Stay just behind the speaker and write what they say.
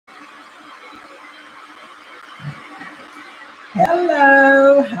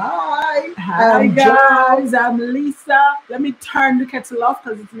Hello, hi. Hi guys, I'm Lisa. Let me turn the kettle off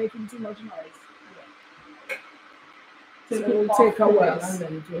because it's making too much noise. So it will take a while and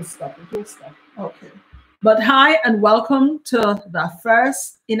then it will stop. Okay. But hi and welcome to the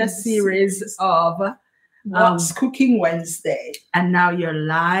first in a series of What's Cooking Wednesday? And now you're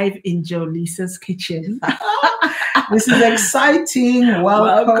live in Joleisa's kitchen. This is exciting.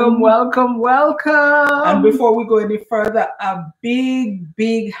 Welcome. And before we go any further, a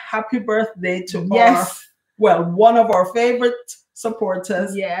big happy birthday to one of our favorite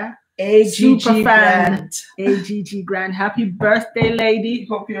supporters. Yeah. AGG Grant. AGG Grant. Happy birthday, lady.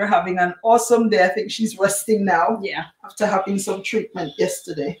 Hope you're having an awesome day. I think she's resting now. Yeah. After having some treatment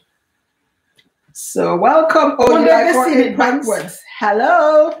yesterday. So welcome. Oh, you like our it backwards.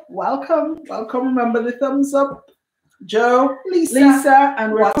 Hello. Welcome. Remember the thumbs up. Joe, Lisa,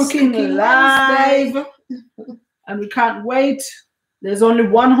 and we're cooking live. And we can't wait. There's only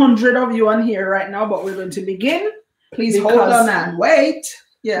 100 of you on here right now, but we're going to begin. Please hold on and wait.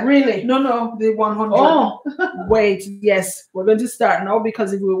 Yeah. Really? No, the 100. Oh, wait. Yes, we're going to start now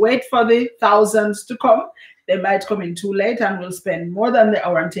because if we wait for the thousands to come, they might come in too late and we'll spend more than the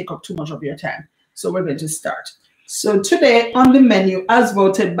hour and take up too much of your time. So we're going to start. So today on the menu, as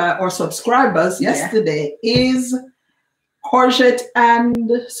voted by our subscribers yesterday, is courgette and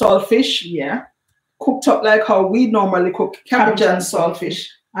saltfish. Yeah. Cooked up like how we normally cook cabbage and saltfish.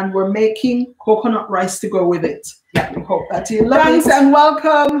 And we're making coconut rice to go with it. Yeah. We hope that you love it. Thanks and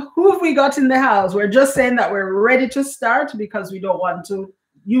welcome. Who have we got in the house? We're just saying that we're ready to start because we don't want to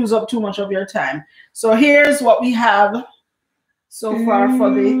use up too much of your time. So here's what we have so far for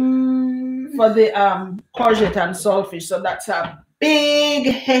the courgette and saltfish. So that's a big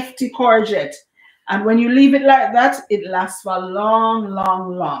hefty courgette. And when you leave it like that, it lasts for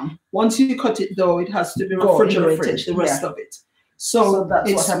long. Once you cut it though, it has to be refrigerated, the rest of it. So that's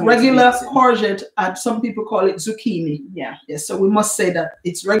it's regular courgette, and some people call it zucchini. Yeah. Yes, so we must say that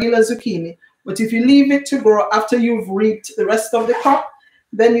it's regular zucchini. But if you leave it to grow after you've reaped the rest of the crop,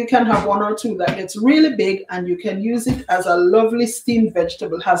 then you can have one or two that gets really big, and you can use it as a lovely steamed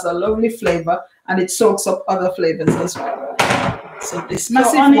vegetable. Has a lovely flavor, and it soaks up other flavors as well. So this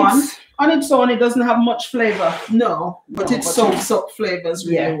massive one, on its own, it doesn't have much flavor. No, but it soaks up flavors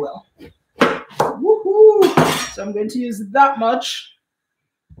really well. Woohoo! So I'm going to use that much,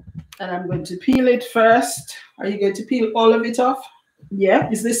 and I'm going to peel it first. Are you going to peel all of it off? Yeah.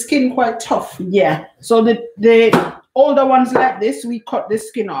 Is the skin quite tough? Yeah. So the older ones like this, we cut the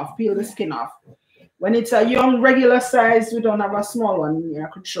skin off, peel the skin off. When it's a young regular size, we don't have a small one here. I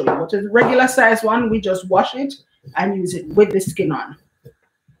could show you. But a regular size one, we just wash it and use it with the skin on.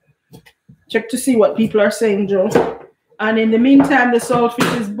 Check to see what people are saying, Joe. And in the meantime, the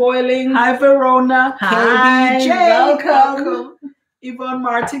saltfish is boiling. Hi, Verona. Hi, welcome. Yvonne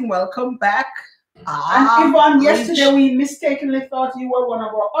Martin, welcome back. And Yvonne, yesterday we mistakenly thought you were one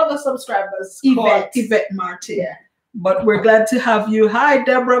of our other subscribers. Yvette Martin. Yeah. But we're glad to have you. Hi,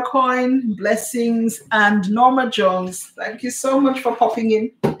 Deborah Coyne, blessings, and Norma Jones. Thank you so much for popping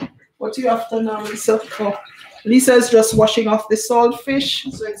in. What are you after now, Lisa? Oh, Lisa's just washing off the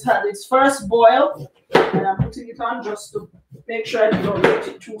saltfish. So it's had its first boil, and I'm putting it on just to make sure I don't get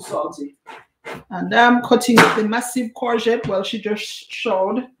it too salty. And I'm cutting up the massive courgette. Well, she just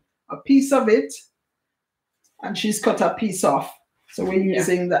showed a piece of it, and she's cut a piece off. So we're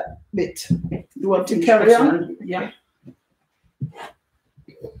using that bit. You want to carry on? Yeah.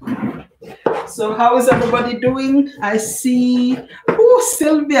 So how is everybody doing? I see. Oh,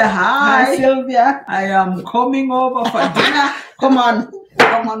 Sylvia. Hi, Sylvia. I am coming over for dinner. Come on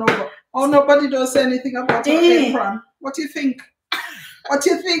over. Oh, nobody does say anything about our apron. What do you think?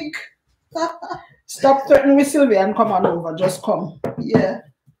 Stop threatening with Sylvia and come on over. Just come. Yeah.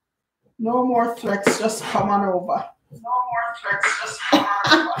 No more threats. Just come on over.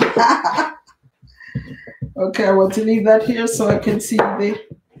 Okay, I want to leave that here so I can see the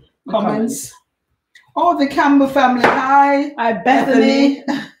comments. Oh, the Campbell family. Hi. Hi, Bethany.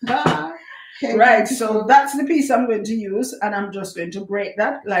 Hi. Right, so that's the piece I'm going to use, and I'm just going to break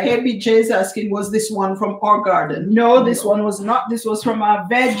that. Like KBJ is asking, was this one from our garden? No, this one was not. This was from a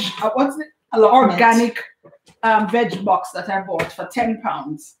veg, what's it? Organic veg box that I bought for £10.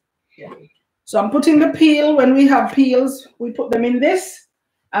 Yeah. So I'm putting the peel. When we have peels, we put them in this,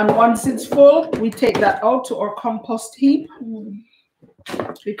 and once it's full, we take that out to our compost heap.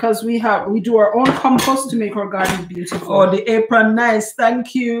 Because we do our own compost to make our garden beautiful. Oh, the apron, nice.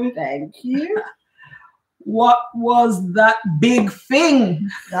 Thank you. What was that big thing?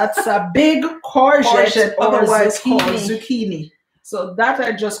 That's a big courgette, otherwise called zucchini. So that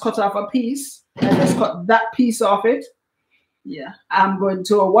I just cut off a piece. I just cut that piece off it. Yeah, I'm going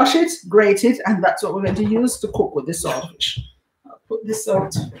to wash it, grate it, and that's what we're going to use to cook with the saltfish. I'll put this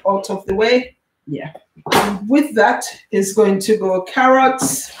out of the way. Yeah. And with that is going to go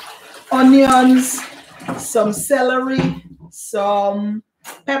carrots, onions, some celery, some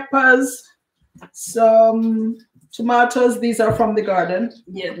peppers, some tomatoes. These are from the garden.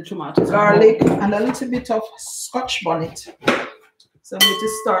 Yeah, the tomatoes. Garlic, and a little bit of Scotch bonnet. So I'm going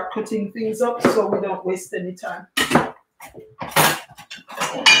to start cutting things up so we don't waste any time.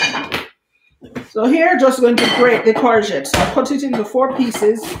 So here, just going to grate the courgette. So I cut it into 4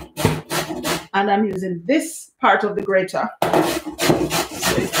 pieces, and I'm using this part of the grater.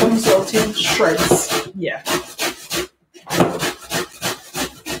 So it comes out in shreds. Yeah.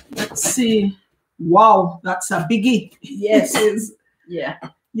 Let's see. Wow, that's a biggie. Yes. It is. Yeah.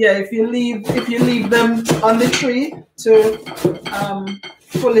 Yeah, if you leave them on the tree to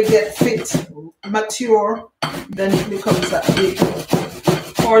fully get fit, mature, then it becomes that big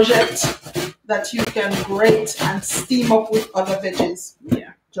courgette that you can grate and steam up with other veggies.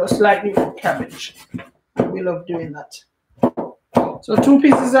 Yeah, just like the cabbage. We love doing that. So 2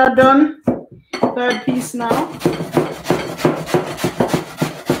 pieces are done. 3rd piece now.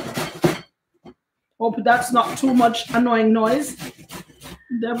 Hope that's not too much annoying noise.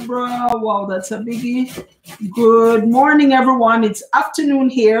 Deborah, wow, that's a biggie. Good morning, everyone. It's afternoon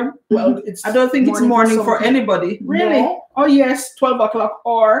here. Well, I don't think it's morning for anybody. Really? No. Oh, yes, 12 o'clock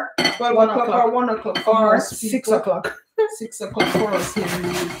or 12 o'clock or 1 o'clock or 6 o'clock. 6 o'clock for us here in the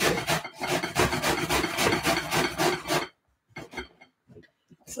UK.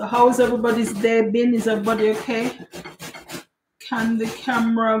 So how has everybody's day been? Is everybody okay? Can the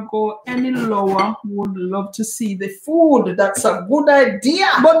camera go any lower? Would love to see the food. That's a good idea.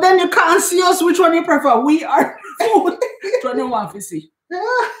 But then you can't see us. Which one you prefer? We are food. Which one you want to see?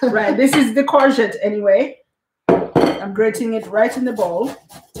 Right. This is the courgette anyway. I'm grating it right in the bowl.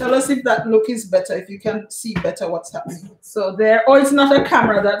 Tell us if that look is better, if you can see better what's happening. So there. Oh, it's not a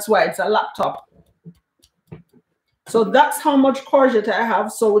camera. That's why. It's a laptop. So that's how much courgette I have.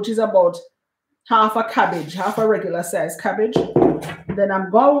 So which is about half a cabbage, half a regular size cabbage. Then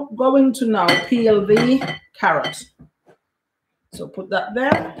I'm going to now peel the carrot. So put that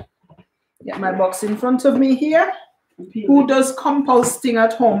there. Get my box in front of me here. Who does composting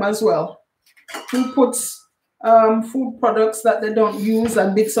at home as well? Who puts food products that they don't use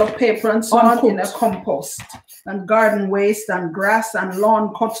and bits of paper and so on in a compost? And garden waste and grass and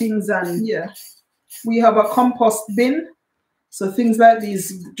lawn cuttings and yeah. We have a compost bin. So things like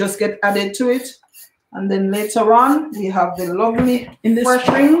these just get added to it. And then later on, we have the lovely in the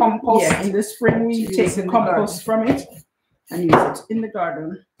spring compost. Yeah, in the spring we take the compost from it and use it in the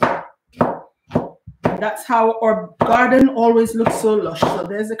garden. And that's how our garden always looks so lush. So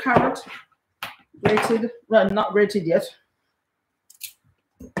there's the carrot, grated. Well, not grated yet.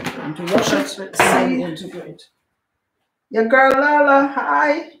 I'm going to wash it. Let's see. Integrate. Your girl Lala,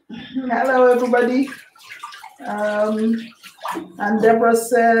 hi. Hello, everybody. And Deborah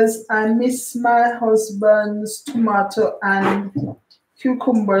says, I miss my husband's tomato and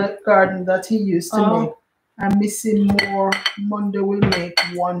cucumber garden that he used to make. I miss him more. Monday will make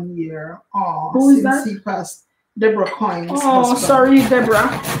 1 year. Who is that? Since he passed. Deborah Coyne's husband. Sorry, Deborah.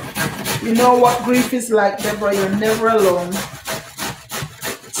 You know what grief is like, Deborah. You're never alone.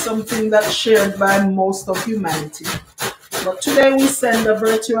 It's something that's shared by most of humanity. But today we send a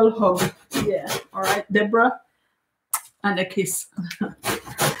virtual hug. Yeah. All right, Deborah. And a kiss.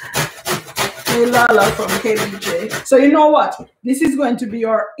 Hey, Lala from KBJ. So you know what? This is going to be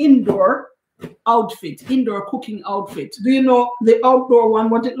our indoor outfit, indoor cooking outfit. Do you know the outdoor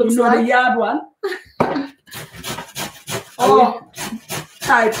one, what it looks like? The yard one?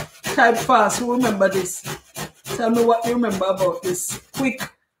 Type fast. Who remember this? Tell me what you remember about this. Quick,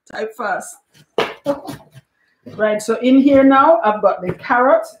 type fast. Right, so in here now, I've got the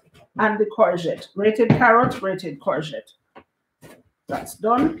carrot and the courgette. Grated carrot, grated courgette. That's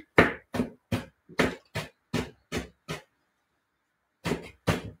done.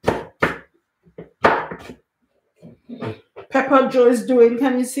 Pepper Joe is doing,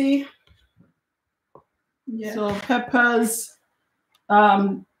 can you see? Yeah. So peppers,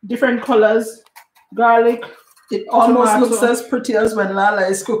 different colors, garlic. It almost looks as pretty as when Lala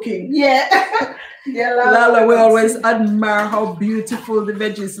is cooking. Yeah. Yeah, Lala, we always admire how beautiful the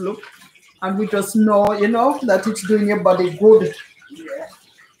veggies look. And we just know, you know, that it's doing your body good. Yeah.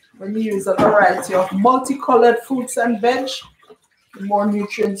 When you use a variety of multicolored fruits and veg, the more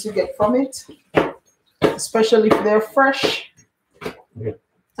nutrients you get from it, especially if they're fresh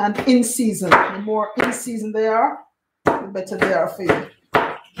and in season. The more in season they are, the better they are for you.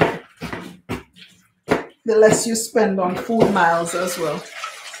 the less you spend on food miles as well.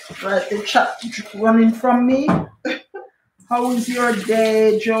 Right, the chat running from me. How is your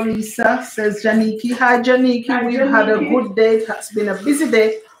day, Joleisa? Says Janiki. Hi, Janiki. We've had a good day. It has been a busy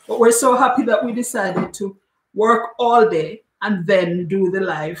day, but we're so happy that we decided to work all day and then do the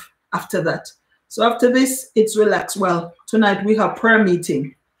live after that. So after this, it's relaxed. Well, tonight we have prayer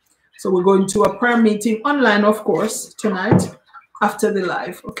meeting. So we're going to a prayer meeting online, of course, tonight after the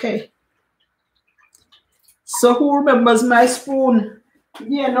live. Okay. So who remembers my spoon?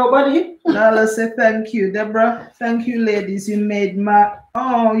 Yeah, nobody. Lala say thank you. Deborah, thank you, ladies. You made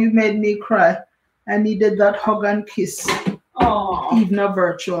me cry. I needed that hug and kiss. Oh, even a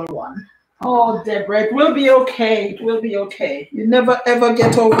virtual one. Oh, Deborah, it will be okay. It will be okay. You never ever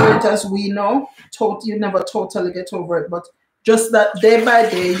get over it, as we know. You never totally get over it, but just that day by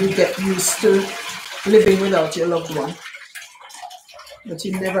day you get used to living without your loved one. But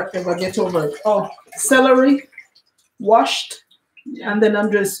you never ever get over it. Oh, celery, washed, and then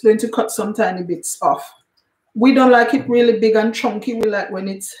I'm just going to cut some tiny bits off. We don't like it really big and chunky. We like when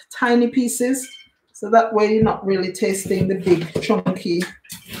it's tiny pieces, so that way you're not really tasting the big chunky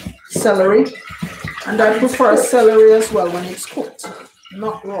celery. And I prefer celery as well when it's cooked,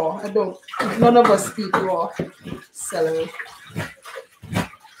 not raw. None of us eat raw celery.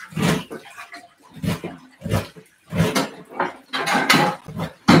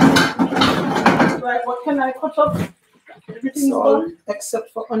 Right, what can I cut up? Everything's all done?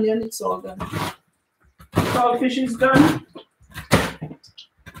 Except for onion, it's all done. Saltfish is done.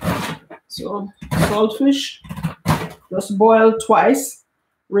 So saltfish, just boil twice,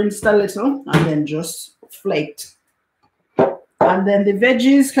 rinsed a little, and then just flaked. And then the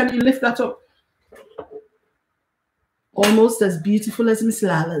veggies, can you lift that up? Almost as beautiful as Miss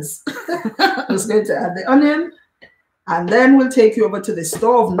Lala's. Just going to add the onion, and then we'll take you over to the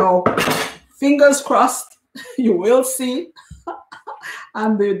stove. Now, fingers crossed, you will see.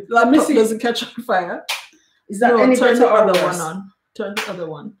 And the laptop doesn't catch on fire. Is that any turn better the or other worse? one on? Turn the other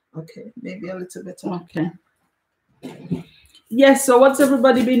one. Okay, maybe a little better. Okay. Yes, so what's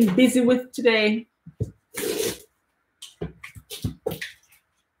everybody been busy with today?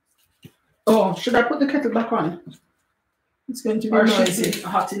 Oh, should I put the kettle back on? It's going to be noisy.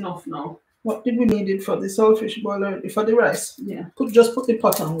 Hot enough now. What did we need it for? The saltfish boiler for the rice? Yeah. Just put the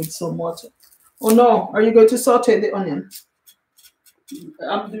pot on with some water. Oh no, are you going to saute the onion?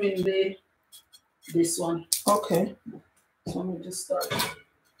 I'm doing this one. Okay. So let me just start.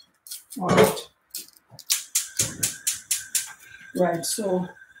 All right. Right, so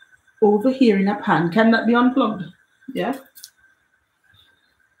over here in a pan, can that be unplugged? Yeah.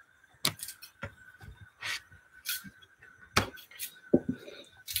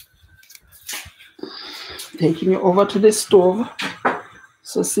 Taking you over to the stove.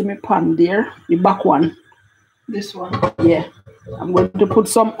 So see my pan there, the back one. This one. Yeah. I'm going to put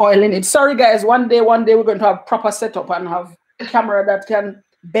some oil in it. Sorry guys, one day we're going to have proper setup and have a camera that can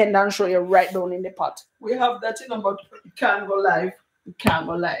bend and show you right down in the pot. We have that in, but it can't go live. It can't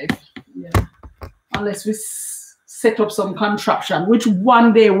go live. Yeah. Unless we set up some contraption, which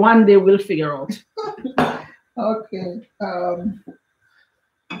one day we'll figure out. Okay.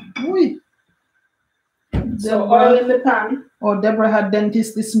 So oil in the pan. Oh, Deborah had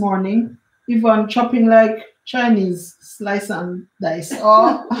dentist this morning. Even chopping like Chinese, slice and dice.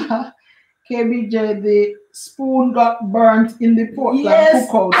 Oh, KBJ, the spoon got burnt in the pot. Yes.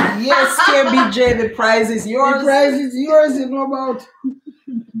 Cookout. Yes, KBJ, the prize is yours. The prize is yours, you know about.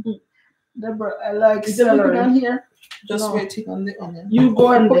 Deborah, I like celery on here. Just waiting on the onion. You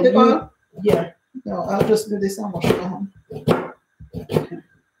go and put the oil. Yeah. No, I'll just do this and wash it down. Okay.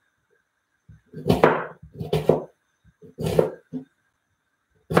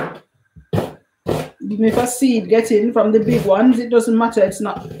 Even if a seed get in from the big ones, it doesn't matter. It's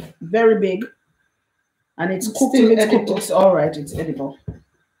not very big. And it's cooked. Still it's edible. cooked. It's all right. It's edible.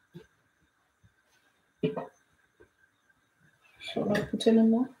 Shall I put any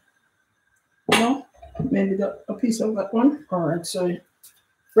more? No? Maybe a piece of that one. All right. So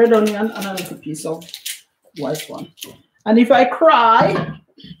red onion and a little piece of white one. And if I cry,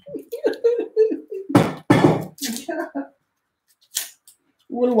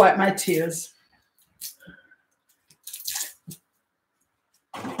 we'll wipe my tears.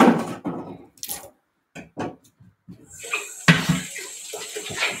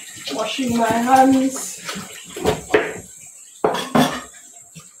 Washing my hands.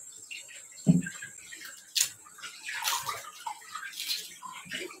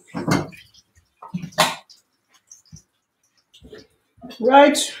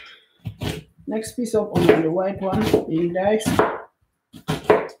 Right. Next piece of onion, the white one, being diced.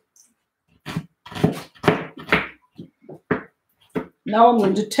 Now I'm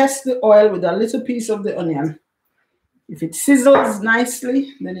going to test the oil with a little piece of the onion. If it sizzles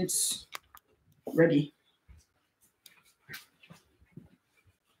nicely, then it's ready.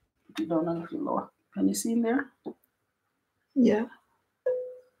 Down a little lower. Can you see in there? Yeah.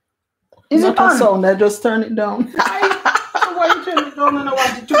 Is it on? Sound? I just turn it down. So why you turn it down and I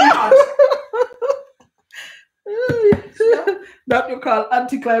want it to be hot? That you call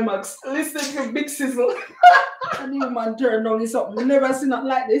anticlimax. Listen to big sizzle. And you man turn down is something. Never seen nothing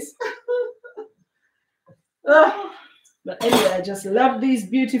like this. But anyway, I just love these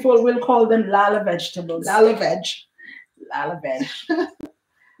beautiful, we'll call them lala vegetables. Lala veg. Lala veg.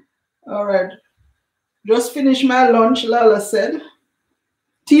 All right. Just finished my lunch, Lala said.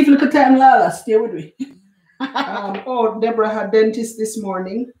 Teeth look at time, Lala. Stay with me. Oh, Deborah had dentist this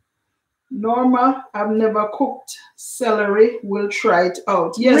morning. Norma, I've never cooked celery. We'll try it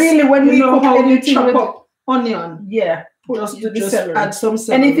out. Yes. Really, when we cook anything chop up onion. Yeah. Just add some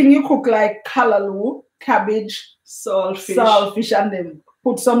celery. Anything you cook like callaloo, cabbage, saltfish, and then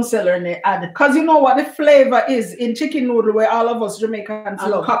put some celery in it. Add. Because you know what the flavor is in chicken noodle where all of us Jamaicans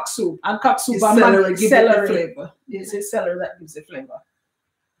love. Cock soup. And cock soup. And celery gives it the flavor. Yes, it's celery that gives the flavor.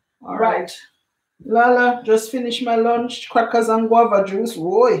 All right. Lala, just finished my lunch. Crackers and guava juice.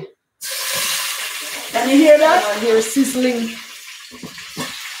 Boy. Can you hear that? I hear sizzling.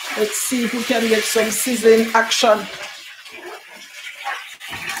 Let's see if we can get some sizzling action.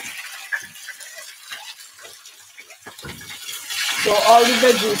 So all the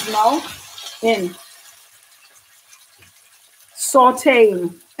veggies now in.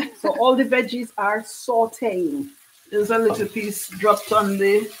 Sauteing. So all the veggies are sauteing. There's a little piece dropped on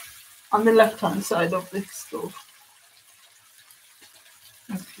the left-hand side of the stove.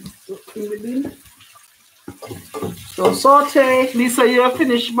 Okay, so saute. Lisa, you have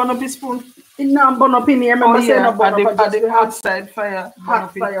finished. Burn up a spoon. No, burn up in here. Remember saying no burn up at the outside fire.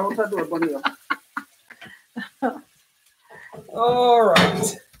 Hot fire out the door, burn here. All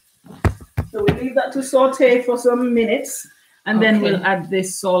right. So we leave that to saute for some minutes, and then we'll add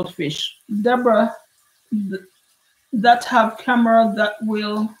this saltfish. Deborah, that have camera that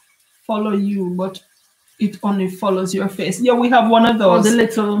will follow you, but it only follows your face. Yeah, we have one of those. The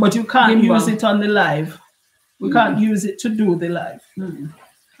little, but you can't use it on the live. We can't use it to do the live.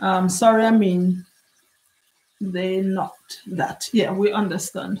 Sorry, I mean, they not that. Yeah, we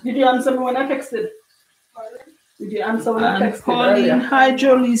understand. Did you answer me when I texted? Did you answer when I texted? Pauline, hi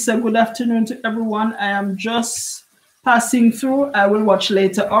Joleisa. Good afternoon to everyone. I am just passing through. I will watch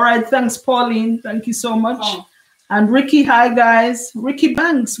later. All right, thanks, Pauline. Thank you so much. Oh. And Ricky, hi guys. Ricky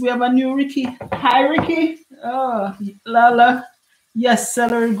Banks, we have a new Ricky. Hi, Ricky. Oh, Lala. Yes,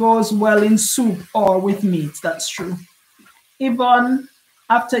 celery goes well in soup or with meat. That's true. Yvonne,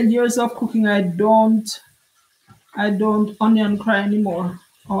 after years of cooking, I don't onion cry anymore.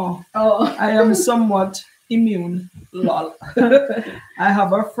 Oh. I am somewhat immune. Lol. I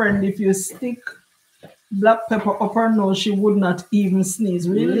have a friend, if you stick black pepper up her nose, she would not even sneeze.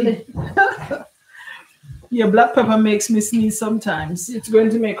 Really? Yeah, black pepper makes me sneeze sometimes. It's going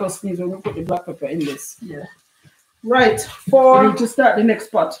to make us sneeze when we put the black pepper in this. Yeah. Right, we need to start the next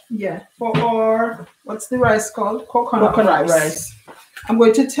pot. Yeah, for our, what's the rice called? Coconut rice. I'm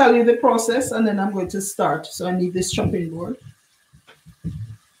going to tell you the process and then I'm going to start. So I need this chopping board.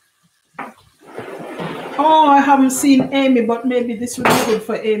 Oh, I haven't seen Amy, but maybe this would be good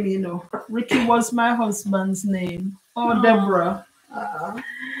for Amy, you know. Ricky was my husband's name. Oh, Deborah.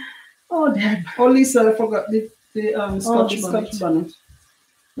 Oh, Deborah. Oh, Lisa, I forgot the Scotch bonnet.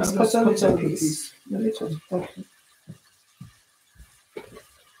 Let's cut a little piece. A little. Okay.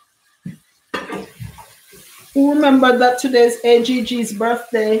 Who remembered that today's AGG's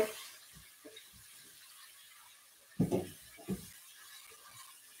birthday?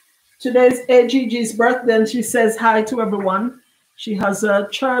 Today's AGG's birthday, and she says hi to everyone. She has a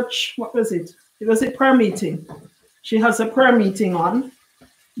church, what was it? It was a prayer meeting. She has a prayer meeting on,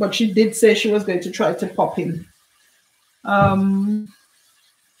 but she did say she was going to try to pop in. I'm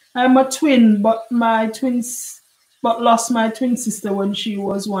a twin, but lost my twin sister when she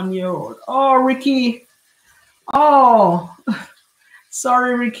was 1 year old. Oh, Ricky. Oh,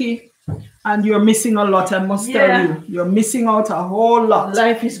 sorry, Ricky. And you're missing a lot, I must tell you. You're missing out a whole lot.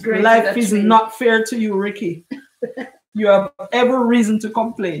 Life is great. Life is not fair to you, Ricky. You have every reason to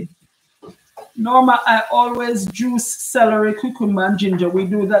complain. Norma, I always juice celery, cucumber, and ginger. We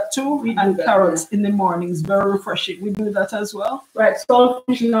do that too. And carrots in the mornings. Very refreshing. We do that as well. Right,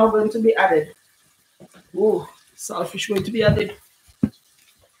 saltfish now going to be added. Oh, saltfish going to be added.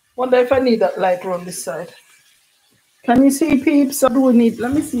 Wonder if I need that light on this side. Can you see, peeps? Or do we need?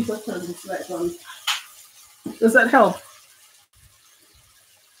 Let me see if I turn this light on. Does that help?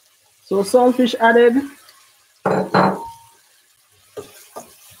 So saltfish added.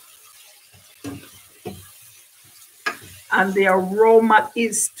 And the aroma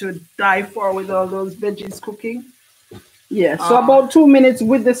is to die for with all those veggies cooking. Yeah, so about 2 minutes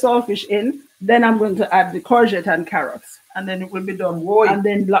with the saltfish in. Then I'm going to add the courgette and carrots. And then it will be done. Whoa. And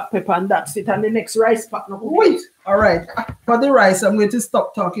then black pepper, and that's it. And the next rice pot. Wait. All right. For the rice, I'm going to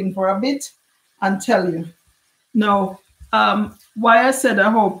stop talking for a bit and tell you. Now, why I said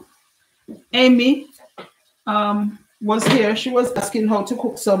I hope Amy was here. She was asking how to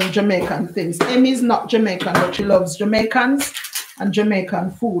cook some Jamaican things. Amy is not Jamaican, but she loves Jamaicans and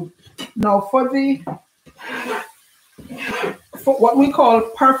Jamaican food. Now, for what we call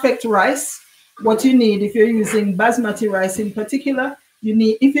perfect rice, what you need if you're using basmati rice in particular,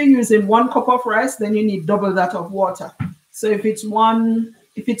 if you're using 1 cup of rice, then you need double that of water. So if it's 2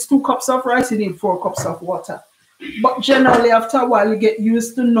 cups of rice, you need 4 cups of water. But generally, after a while, you get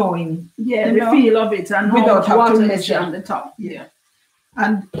used to knowing the feel of it and without having to measure on the top. Yeah.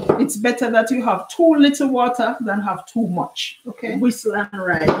 And it's better that you have too little water than have too much. Okay. Whistle and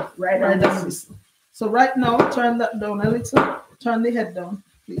right on the whistle. So right now, turn that down a little. Turn the head down,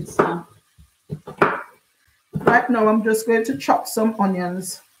 please. Right now, I'm just going to chop some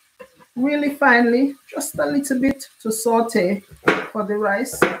onions really finely, just a little bit to saute for the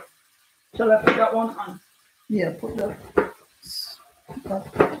rice. Shall I put that one on? Yeah, put that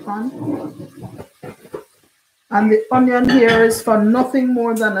on. And the onion here is for nothing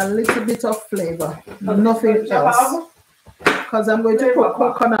more than a little bit of flavor, nothing else. Because I'm going to put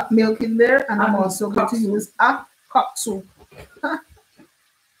coconut milk in there, and I'm also going to use a cup soup.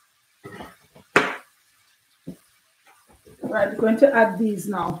 Right, we're going to add these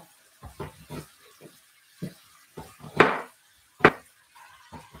now.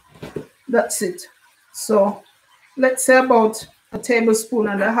 That's it. So let's say about 1.5 tablespoons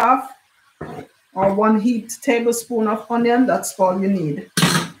or 1 heaped tablespoon of onion. That's all you need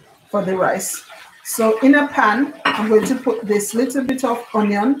for the rice. So in a pan, I'm going to put this little bit of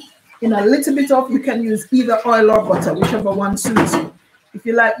onion in a little bit of, you can use either oil or butter, whichever one suits you. If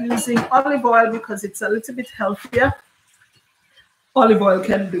you like using olive oil because it's a little bit healthier, olive oil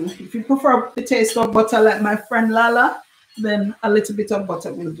can do. If you prefer the taste of butter like my friend Lala, then a little bit of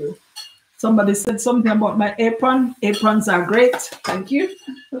butter will do. Somebody said something about my apron. Aprons are great. Thank you.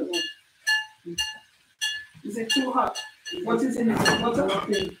 Is it too hot? What is in it? Butter?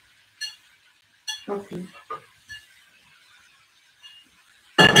 Okay. Okay.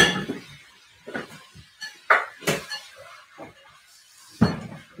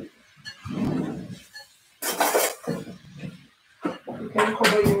 You can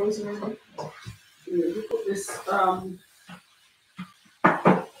cover yours maybe. You put this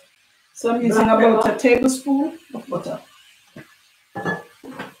so I'm using about 1 tablespoon of butter.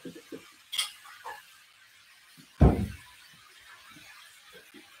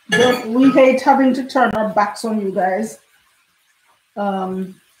 We hate having to turn our backs on you guys.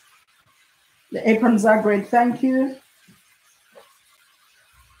 The aprons are great, thank you.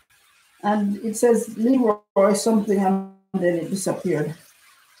 And it says Leroy something and then it disappeared.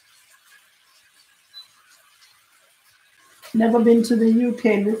 Never been to the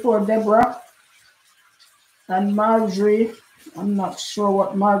UK before, Deborah. And Marjorie, I'm not sure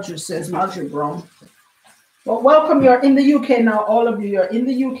what Marjorie says, Marjorie Brown. But welcome, you're in the UK now, all of you. You're in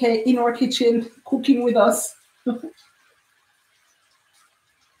the UK, in our kitchen, cooking with us.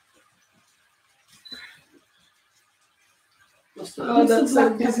 Oh, that's so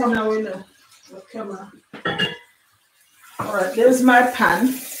busy now in the camera. All right, there's my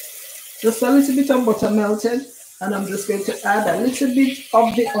pan. Just a little bit of butter melted. And I'm just going to add a little bit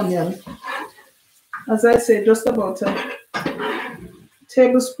of the onion. As I say, just about 1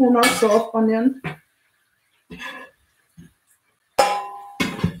 tablespoon or so of onion.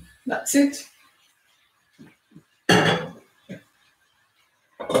 That's it. And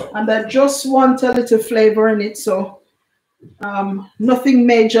I just want a little flavor in it. So nothing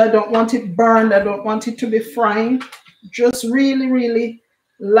major. I don't want it burned. I don't want it to be frying. Just really, really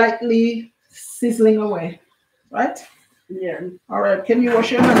lightly sizzling away. Right? Yeah. All right. Can you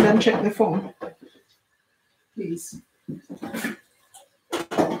wash your hand and check the phone? Please.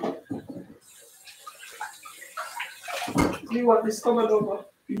 Do you want this covered over?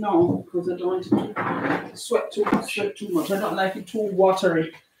 No, because I don't want it to sweat too much. I don't like it too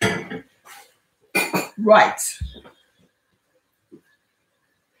watery. Right.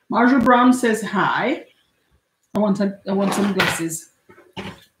 Marjorie Brown says hi. I want some glasses.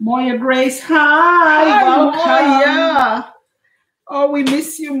 Moya Grace, hi, welcome. Moya. Oh, we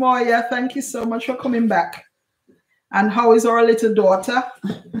miss you, Moya. Thank you so much for coming back. And how is our little daughter?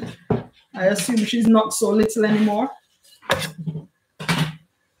 I assume she's not so little anymore.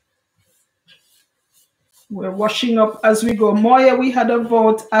 We're washing up as we go. Moya, we had a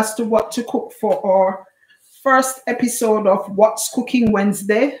vote as to what to cook for our first episode of What's Cooking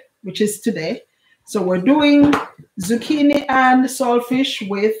Wednesday, which is today. So we're doing zucchini and saltfish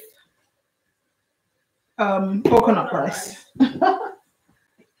with coconut rice.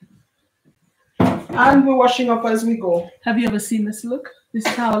 And we're washing up as we go. Have you ever seen this look? This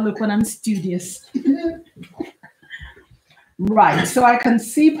is how I look when I'm studious. Right, so I can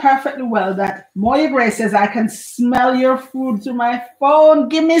see perfectly well that Moya Grace says, I can smell your food through my phone.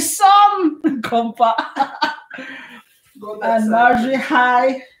 Give me some, compa. And Marjorie,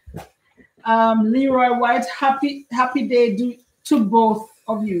 hi. Leroy White, happy day to both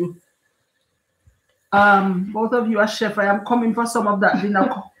of you. Both of you are chef. I am coming for some of that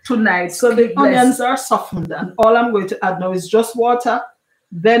dinner tonight. So the onions are softened, and all I'm going to add now is just water,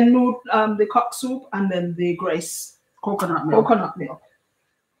 then the cock soup, and then the Grace coconut milk.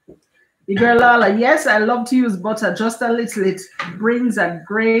 The girl Lala, yes, I love to use butter just a little. It brings a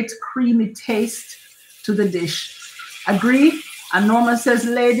great creamy taste to the dish. Agree? And Norma says,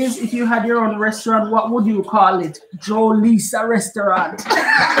 ladies, if you had your own restaurant, what would you call it? Joleisa restaurant.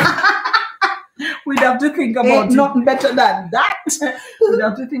 We'd have to think about it. Nothing better than that. We'd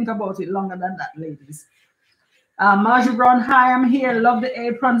have to think about it longer than that, ladies. Marjorie Brown, hi, I'm here. Love the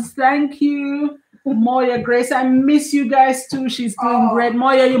aprons. Thank you. Moya Grace, I miss you guys too. She's doing great.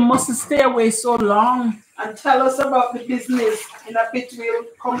 Moya, you mustn't stay away so long. And tell us about the business. In a bit, we'll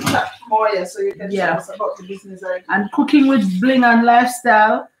contact Moya so you can tell us about the business. And cooking with Bling and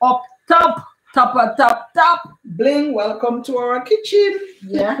Lifestyle up top. Bling, welcome to our kitchen.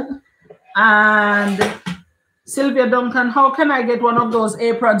 Yeah. And Sylvia Duncan, how can I get one of those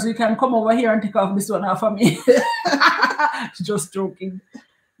aprons? You can come over here and take off this one off of me. Just joking,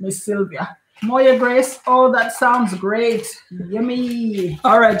 Miss Sylvia. Moya Grace, oh, that sounds great. Yummy.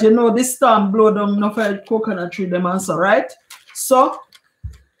 All right, you know, this storm blow down enough coconut tree them also, right? So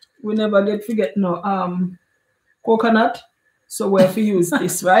we never forget no coconut. So we have to use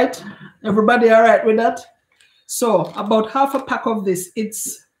this, right? Everybody all right with that? So about half a pack of this,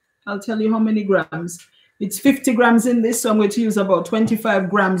 I'll tell you how many grams. It's 50 grams in this, so I'm going to use about 25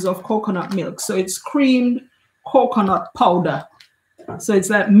 grams of coconut milk. So it's creamed coconut powder. So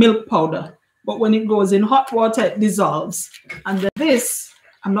it's like milk powder. But when it goes in hot water, it dissolves. And then this,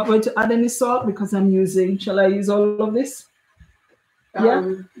 I'm not going to add any salt because I'm using, shall I use all of this?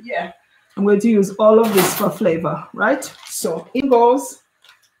 Yeah. I'm going to use all of this for flavor, right? So in goes.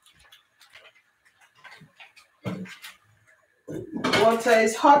 Water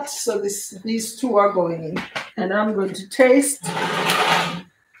is hot, so these two are going in. And I'm going to taste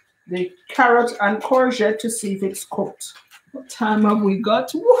the carrot and courgette to see if it's cooked. What time have we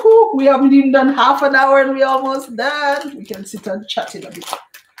got? Woohoo! We haven't even done half an hour and we're almost done. We can sit and chat in a bit.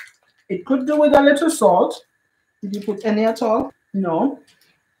 It could do with a little salt. Did you put any at all? No.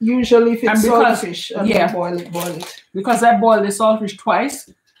 Usually if it's saltfish, and boil it. Because I boiled the saltfish twice,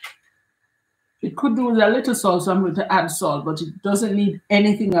 it could do with a little salt, so I'm going to add salt, but it doesn't need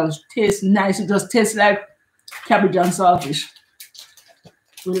anything else. It tastes nice. It just tastes like cabbage and saltfish.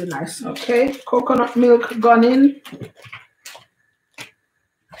 Really nice. Okay, coconut milk gone in.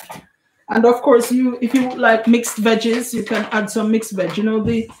 And of course, if you like mixed veggies, you can add some mixed veg. You know,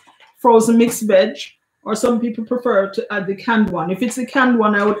 the frozen mixed veg, or some people prefer to add the canned one. If it's the canned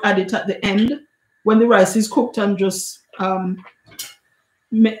one, I would add it at the end when the rice is cooked and just pull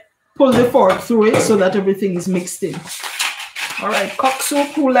the fork through it so that everything is mixed in. All right, cock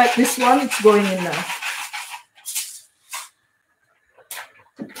soup, who like this one? It's going in now.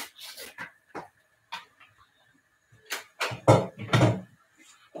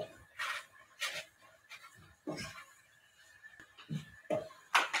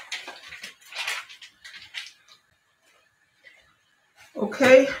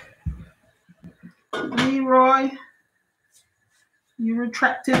 Okay, Leroy, you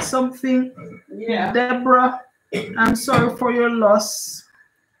retracted something. Yeah. Deborah, I'm sorry for your loss.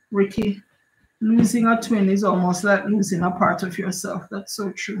 Ricky, losing a twin is almost like losing a part of yourself. That's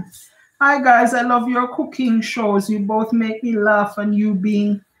so true. Hi guys, I love your cooking shows. You both make me laugh, and you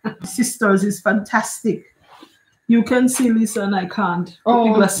being sisters is fantastic. You can see Lisa and I can't. Oh,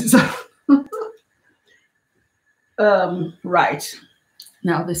 the glasses. Right.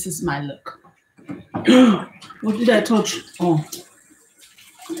 Now this is my look. What did I touch? Oh.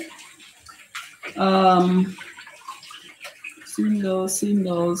 Singles.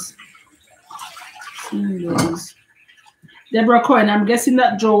 Deborah Cohen, I'm guessing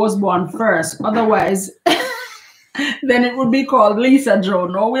that Joe was born first. Otherwise, then it would be called Leisa Joe.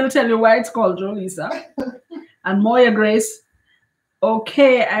 No, we'll tell you why it's called Joleisa. And Moya Grace.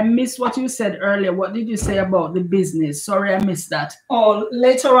 Okay, I missed what you said earlier. What did you say about the business? Sorry, I missed that. Oh,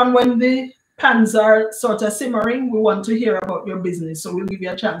 later on when the pans are sort of simmering, we want to hear about your business. So we'll give you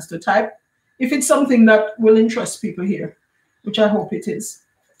a chance to type. If it's something that will interest people here, which I hope it is.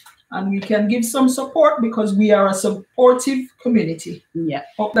 And we can give some support because we are a supportive community. Yeah.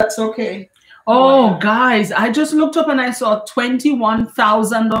 Hope that's okay. Oh, guys, I just looked up and I saw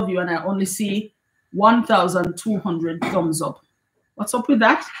 21,000 of you and I only see 1,200 thumbs up. What's up with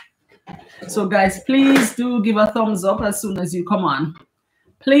that? So, guys, please do give a thumbs up as soon as you come on.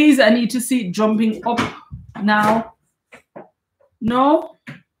 Please, I need to see it jumping up now. No?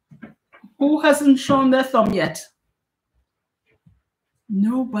 Who hasn't shown their thumb yet?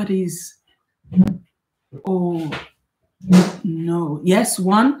 Nobody's. Oh, no. Yes,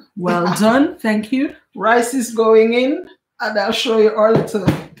 one. Well done. Thank you. Rice is going in, and I'll show you our little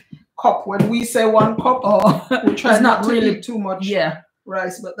cup. When we say 1 cup, we try not to really eat too much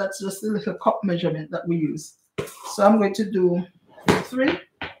rice, but that's just a little cup measurement that we use. So I'm going to do 3.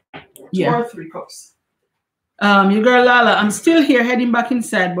 2 or 3 cups. Your girl Lala, I'm still here heading back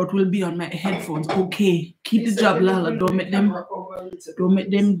inside, but we'll be on my headphones. Okay, keep the job, Lala. Don't make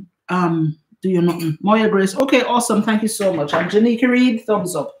them do you nothing. Moya Grace. Okay, awesome. Thank you so much. And Janika Reed,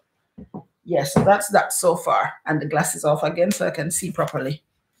 thumbs up. Yes, that's that so far. And the glasses off again so I can see properly.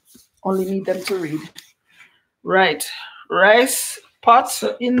 Only need them to read. Right. Rice pot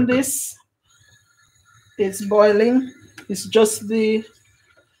in this. It's boiling. It's just the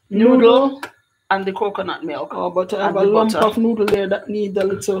noodle and the coconut milk. Oh, but I have a lump of noodle there that need a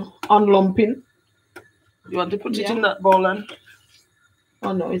little unlumping. You want to put it in that bowl and?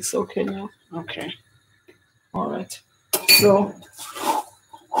 Oh no, it's okay now. Okay. All right. So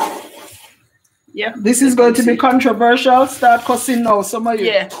yeah, this is going to be controversial. Start cussing now. Some of you.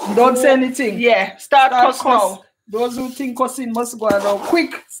 Yeah. Don't say anything. Yeah. Start cuss now. Those who think cussing must go out now.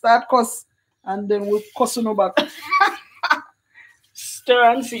 Quick, start cuss. And then we'll cuss no back. Stir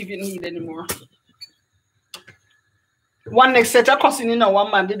and see if you need any more. One next set of cussing, you know,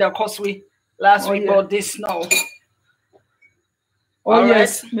 one man did a cuss we last week about this now. Oh,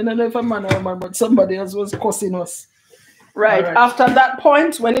 yes. I don't know if a man or a man, but somebody else was cussing us. Right. After that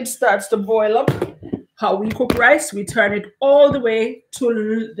point, when it starts to boil up, how we cook rice, we turn it all the way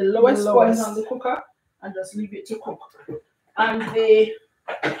to the lowest point on the cooker and just leave it to cook. And the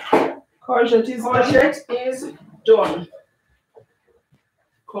courgette is done.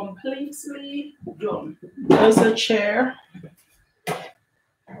 Completely done. There's a chair.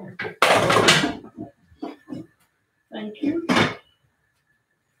 Thank you.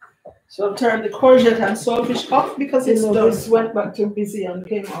 So turn the courgette and saltfish off because it's done. This went back to busy and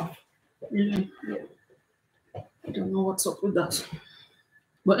came off. Really? Yeah. I don't know what's up with that.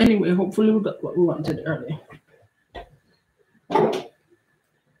 But anyway, hopefully we got what we wanted earlier.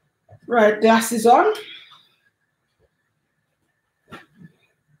 Right, gas is on.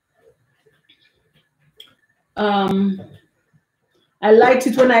 I liked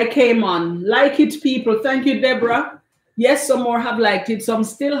it when I came on. Like it, people. Thank you, Deborah. Yes, some more have liked it, some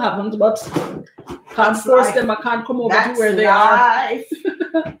still haven't, but can't force them. I can't come over to where they are.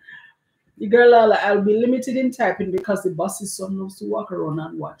 The girl, I'll be limited in typing because the boss's son loves to walk around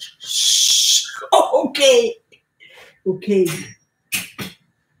and watch. Shh. Okay. Okay.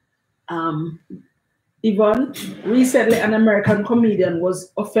 Yvonne, recently an American comedian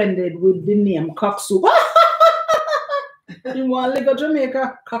was offended with the name cock soup. In one leg of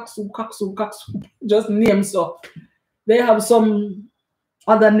Jamaica, cock soup, cock soup, cock soup. Just name so. They have some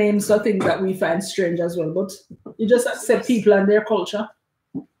other names or things that we find strange as well, but you just accept people and their culture.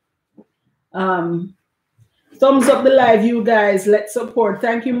 Thumbs up the live, you guys. Let's support.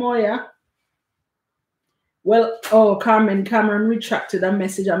 Thank you, Moya. Well, oh, Cameron retracted a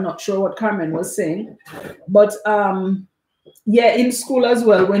message. I'm not sure what Carmen was saying, but yeah, in school as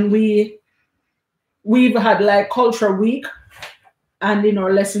well, when we've had like culture week, and in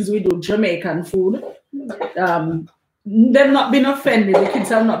our lessons we do Jamaican food. They've not been offended. The kids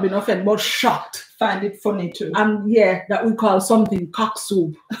have not been offended, but shocked. Find it funny too. And yeah, that we call something cock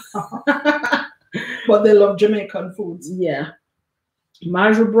soup. But they love Jamaican foods. Yeah.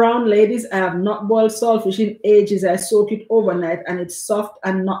 Marjorie Brown, ladies, I have not boiled saltfish in ages. I soak it overnight and it's soft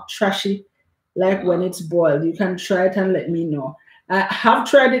and not trashy like when it's boiled. You can try it and let me know. I have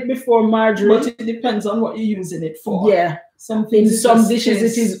tried it before, Marjorie. But it depends on what you're using it for. Yeah. In some dishes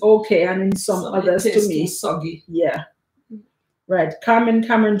it is okay, and in some others to me soggy. Yeah. Right.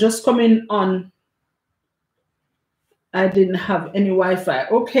 Cameron just coming on. I didn't have any Wi-Fi.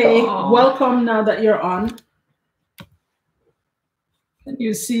 Okay. Welcome now that you're on. Can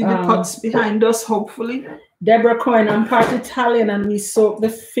you see the pots behind us, hopefully? Deborah Coyne, I'm part Italian, and we soak the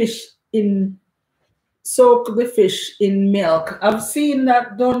fish in milk. I've seen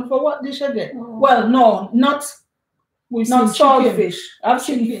that done for what dish again? Oh. Well, no, not saltfish. I've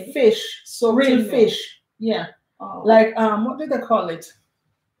seen fish, so real fish. Yeah. Oh. Like what did they call it?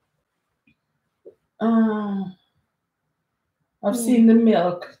 I've seen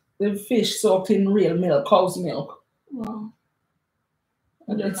the fish soaked in real milk, cow's milk. Wow.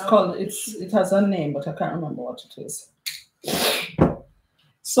 It has a name, but I can't remember what it is.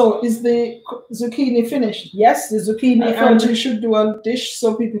 So is the zucchini finished? Yes, the zucchini. I thought you should do a dish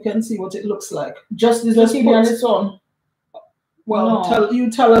so people can see what it looks like. Just the zucchini on its own. Well, no.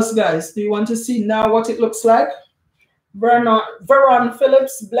 Tell us, guys. Do you want to see now what it looks like? Veron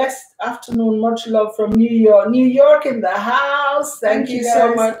Phillips, blessed afternoon. Much love from New York. New York in the house. Thank you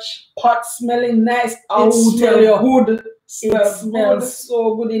so much. Pot smelling nice. It smells good. It smells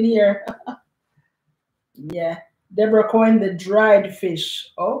so good in here. Yeah. Deborah Coyne, the dried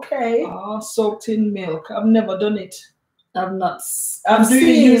fish. Okay. Soaked in milk. I've never done it. I've not. Do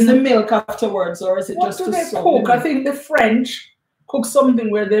you use the milk afterwards, or is it just to soak? Cook? I think the French cook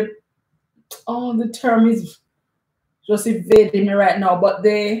something where they. Oh, the term is just evading me right now. But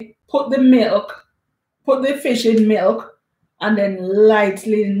they put the fish in milk, and then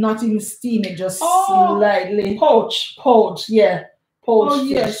lightly, not even steam it, just lightly poach. Yeah. Poached fish.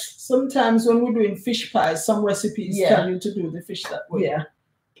 Yes. Sometimes when we're doing fish pies, some recipes tell you to do the fish that way. Yeah.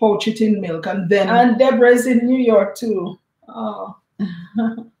 Poach it in milk and then. And Deborah's in New York too. Oh.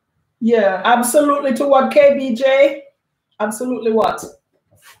 Yeah. Absolutely to what, KBJ? Absolutely what?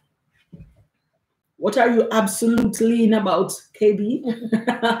 What are you absolutely in about, KB?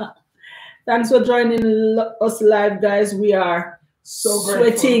 Thanks for joining us live, guys. We are so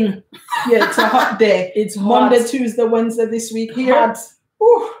sweating. Yeah, it's a hot day. It's Monday, hot. Tuesday, Wednesday this week here. Hot.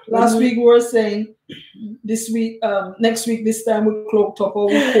 Last week we were saying this week, next week this time we're cloaked up or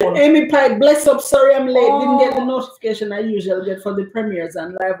we're cold. Amy Pike, bless up. Sorry I'm late. Didn't get the notification I usually get for the premieres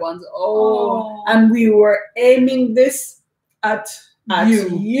and live ones. And we were aiming this at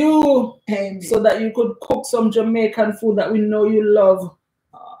you, Amy, so that you could cook some Jamaican food that we know you love.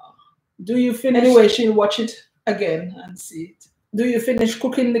 Do you finish? Anyway, she'll watch it again and see it. Do you finish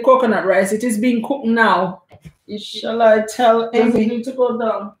cooking the coconut rice? It is being cooked now. Shall I tell Amy? You need to go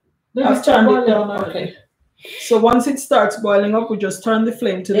down. I've turned it down already. So once it starts boiling up, we just turn the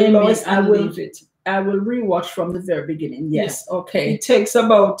flame to the lowest and leave it. I will rewatch from the very beginning. Yes. Okay. It takes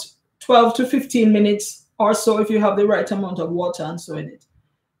about 12 to 15 minutes or so if you have the right amount of water and so in it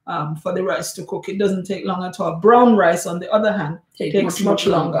for the rice to cook. It doesn't take long at all. Brown rice, on the other hand, takes much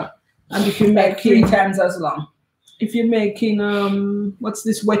longer. And if you make 3 times as long. If you're making what's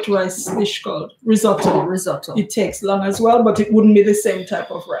this wet rice dish called? Risotto. It takes long as well, but it wouldn't be the same type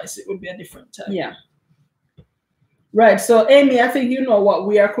of rice. It would be a different type. Yeah. Right. So Amy, I think you know what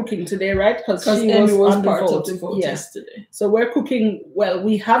we are cooking today, right? Because Amy was part of the vote yesterday. So we're cooking. Well,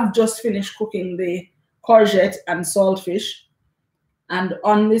 we have just finished cooking the courgette and saltfish, and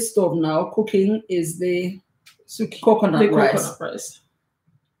on the stove now cooking is the coconut rice.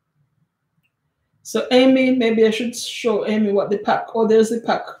 So Amy, maybe I should show Amy what the pack. Oh, there's the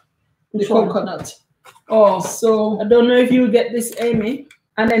pack. The coconut. Oh, so I don't know if you get this, Amy,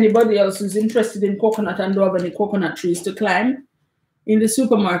 and anybody else who's interested in coconut and don't have any coconut trees to climb. In the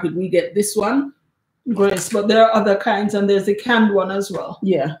supermarket, we get this one, Grace, but there are other kinds, and there's the canned one as well.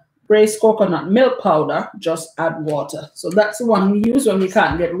 Yeah, Grace coconut milk powder. Just add water. So that's the one we use when we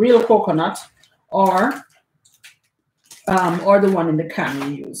can't get real coconut, or the one in the can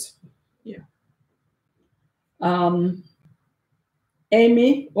we use.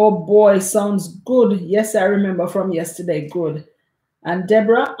 Amy, oh boy, sounds good. Yes, I remember from yesterday. Good. And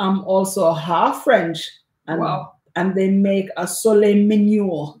Deborah, I'm also half French, and they make a soleil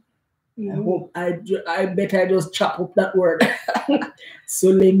mignon. I bet I just chop up that word.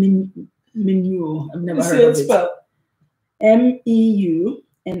 Soleil mignon. I've never heard of it.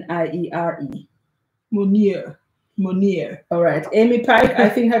 Meuniere. Monier. All right. Amy Pike, I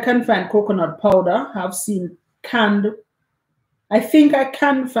think I can find coconut powder. I've seen canned. I think I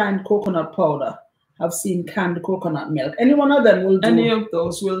can find coconut powder. I've seen canned coconut milk. Any one of them will do. Any of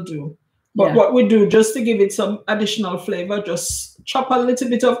those will do. But what we do, just to give it some additional flavor, just chop a little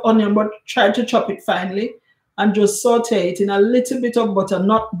bit of onion, but try to chop it finely, and just saute it in a little bit of butter,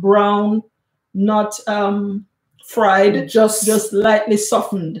 not brown, not fried, just lightly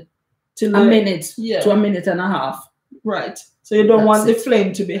softened. Till a minute to a minute and a half. Right. So you don't want the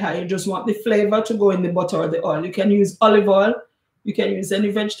flame to be high. You just want the flavor to go in the butter or the oil. You can use olive oil. You can use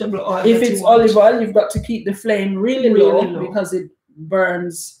any vegetable oil. If it's olive oil, you've got to keep the flame really low because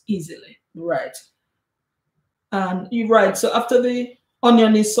burns easily. Right. And you're right. So after the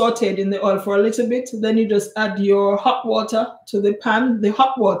onion is sauteed in the oil for a little bit, then you just add your hot water to the pan, the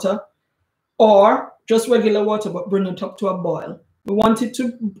hot water, or just regular water, but bring it up to a boil. We want it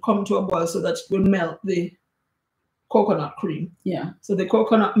to come to a boil so that it will melt the coconut cream. Yeah. So the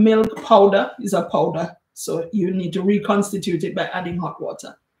coconut milk powder is a powder. So you need to reconstitute it by adding hot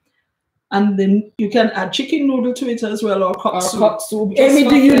water. And then you can add chicken noodle to it as well, or cock soup. Cock soup. Amy,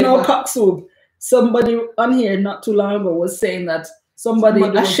 do you know cock soup? Somebody on here not too long ago was saying that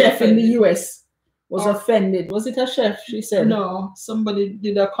a chef in the US was offended. Was it a chef? She said. No, somebody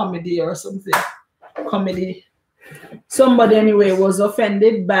did a comedy or something. Comedy. Somebody anyway was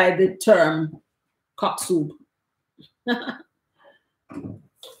offended by the term cock soup.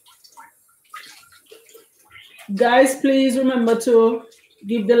 Guys, please remember to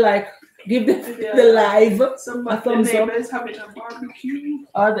give the live a thumbs up. Having a barbecue.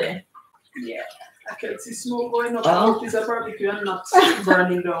 Are they? Yeah, I can see smoke going up. I hope it's a barbecue and not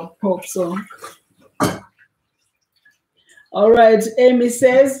burning down. Hope so. All right, Amy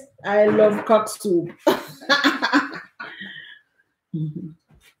says, I love cock soup. And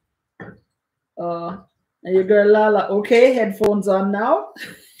your girl Lala, okay, headphones on now.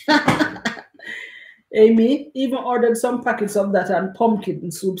 Amy even ordered some packets of that and pumpkin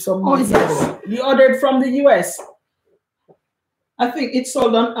soup some months ago. You ordered from the US? I think it's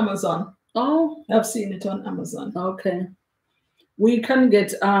sold on Amazon. Oh, I've seen it on Amazon. Okay. We can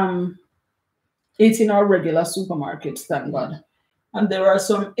get it in our regular supermarkets, thank God. And there are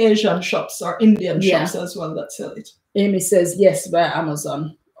some Asian shops or Indian shops as well that sell it. Amy says yes by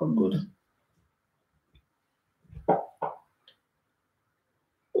Amazon. Oh, good.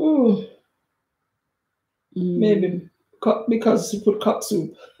 Ooh. Maybe because you put cock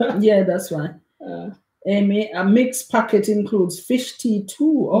soup. Yeah, that's why. Amy, a mixed packet includes fish tea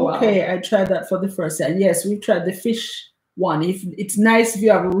too. Okay, wow. I tried that for the first time. Yes, we tried the fish one. If it's nice if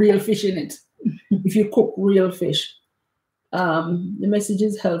you have real fish in it. If you cook real fish. The message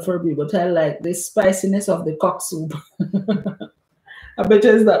is helpful, but I like the spiciness of the cock soup. I bet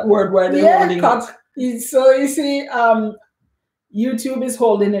it's that word why they're holding it. So you see, YouTube is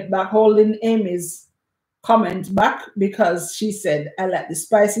holding it back, holding Amy's comment back because she said, I like the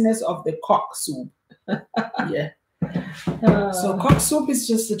spiciness of the cock soup. Yeah. So cock soup is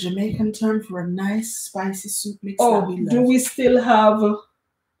just a Jamaican term for a nice spicy soup mix. Do we still have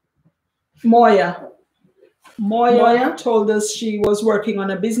Moya? Moya told us she was working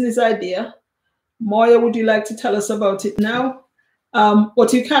on a business idea. Moya, would you like to tell us about it now?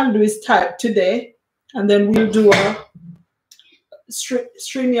 What you can do is type today, and then we'll do a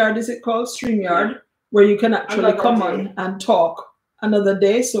StreamYard, is it called? StreamYard, where you can actually come on and talk another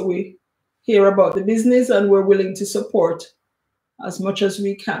day. So we hear about the business and we're willing to support as much as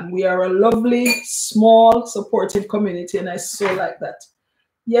we can. We are a lovely, small, supportive community, and I so like that.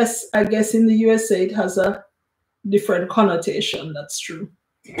 Yes, I guess in the USA it has a different connotation. That's true.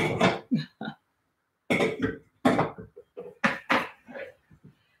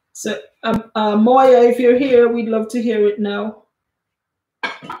 So, Moya, if you're here, we'd love to hear it now.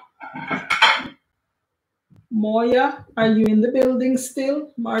 Moya, are you in the building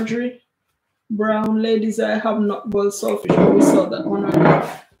still? Marjorie Brown, ladies, I have not boiled saltfish. Oh, we saw that one already.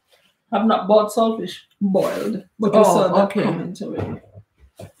 Have not bought saltfish boiled, but we saw that comment already.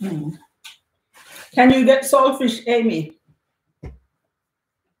 Can you get saltfish, Amy?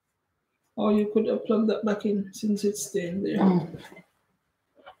 Or you could have plugged that back in since it's staying there.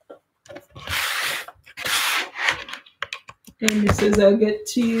 Amy says, I get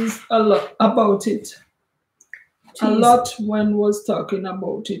teased a lot about it. A lot when was talking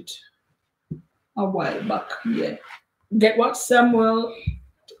about it a while back. Yeah. Get what? Samuel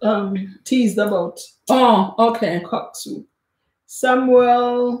teased about cock soup.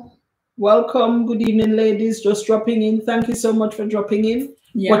 Samuel, welcome. Good evening, ladies. Just dropping in. Thank you so much for dropping in.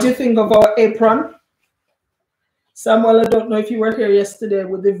 Yeah. What do you think of our apron? Samuel, I don't know if you were here yesterday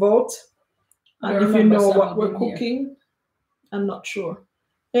with the vote. And if you know what we're cooking. Here. I'm not sure.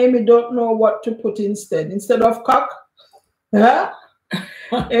 Amy don't know what to put instead. Instead of cock? Huh?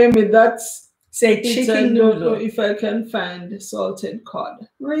 Amy, that's say chicken noodle. I don't know if I can find salted cod.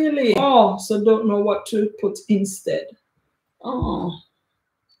 Really? Oh, so don't know what to put instead. Oh.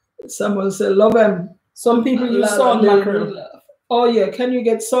 Someone said, love them. Some people use salt mackerel. Oh yeah, can you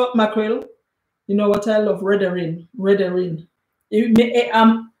get salt mackerel? You know what I love? Redderin.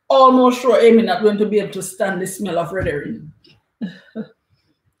 I'm almost sure Amy not going to be able to stand the smell of redderin.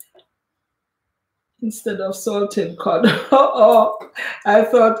 Instead of salted cod. I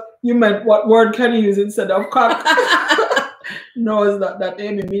thought you meant what word can you use instead of cock? No, it's not that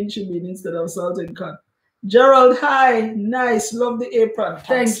Amy means she mean instead of salt and con. Gerald, hi. Nice. Love the apron.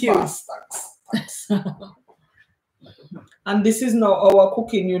 Thank you. Thanks. And this is now our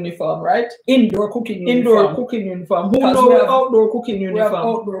cooking uniform, right? Indoor cooking uniform. Indoor cooking uniform. Who knows outdoor cooking uniform? We have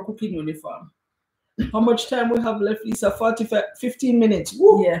outdoor cooking uniform. How much time we have left, Lisa? 15 minutes.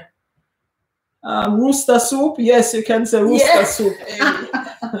 Woo. Yeah. Rooster soup. Yes, you can say rooster soup.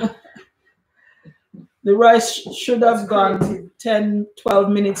 The rice should have gone 10, 12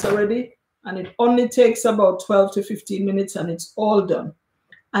 minutes already. And it only takes about 12 to 15 minutes and it's all done.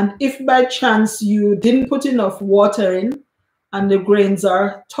 And if by chance you didn't put enough water in and the grains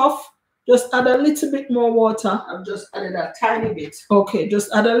are tough, just add a little bit more water. I've just added a tiny bit. Okay,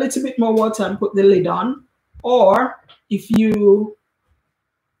 just add a little bit more water and put the lid on. Or if you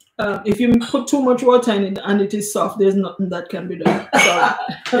put too much water in it and it is soft, there's nothing that can be done.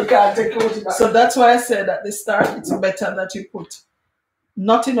 You can't take it back. So that's why I said at the start, it's better that you put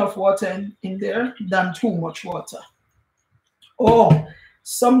not enough water in there than too much water. Or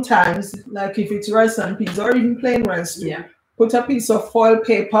sometimes, like if it's rice and peas or even plain rice too, put a piece of foil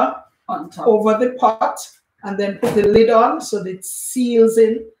paper on top over the pot and then put the lid on so that it seals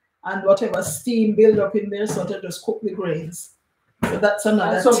in and whatever steam build up in there so to just cook the grains. So that's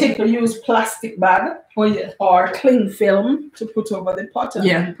another tip. You use plastic bag or cling film to put over the pot and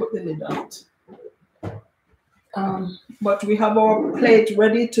then put the lid on it. But we have our plate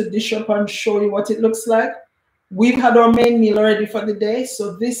ready to dish up and show you what it looks like. We've had our main meal already for the day,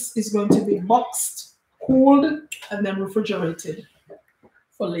 so this is going to be boxed, cooled, and then refrigerated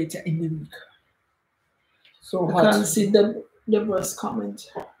for later in the week. So I can see Deborah's comment.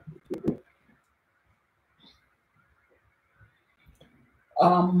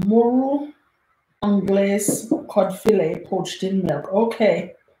 Muru anglaise cod fillet poached in milk.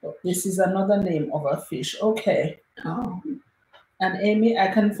 Okay, this is another name of a fish. Okay. And Amy, I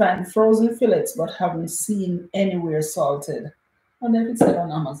can find frozen fillets, but haven't seen anywhere salted. I wonder if it's there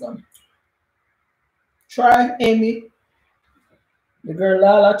on Amazon. Try, Amy. The girl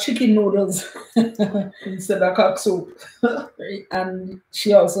Lala chicken noodles instead of cock soup. And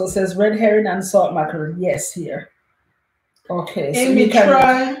she also says red herring and salt mackerel. Yes, here. Okay. Amy,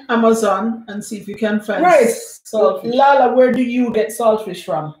 try Amazon and see if you can find saltfish. Lala, where do you get saltfish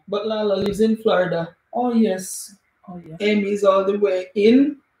from? But Lala lives in Florida. Oh, yes. Oh, yeah. Amy is all the way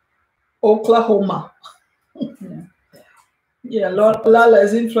in Oklahoma. Lala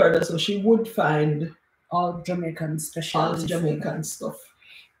is in Florida, so she would find all Jamaican specialty, Jamaican stuff.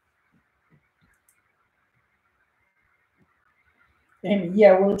 Amy,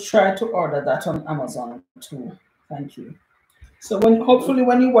 yeah, we'll try to order that on Amazon too. Thank you. So hopefully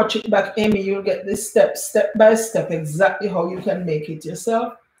when you watch it back, Amy, you'll get this step by step exactly how you can make it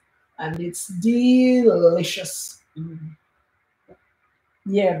yourself, and it's delicious.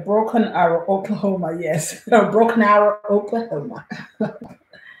 Yeah, Broken Arrow, Oklahoma. Yes, Broken Arrow, Oklahoma.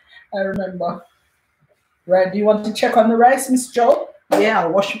 I remember. Right, do you want to check on the rice, Miss Jo? Yeah,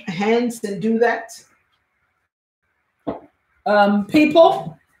 I'll wash my hands and do that.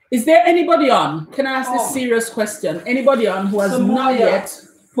 People, is there anybody on? Can I ask this serious question? Anybody on who has not yet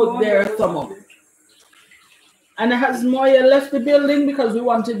put their thumb up? And has Moya left the building because we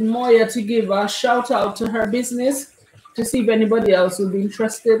wanted Moya to give a shout out to her business to see if anybody else would be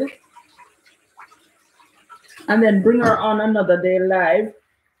interested. And then bring her on another day live.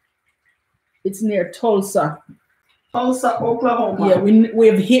 It's near Tulsa. Tulsa, Oklahoma. Yeah,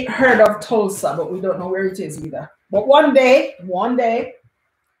 we've heard of Tulsa, but we don't know where it is either. But one day,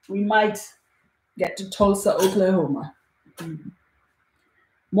 we might get to Tulsa, Oklahoma.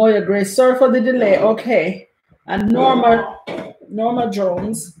 Moya Grace, sorry for the delay. Okay. And Norma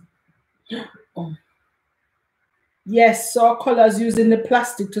Jones. Oh. Yes, saw colors using the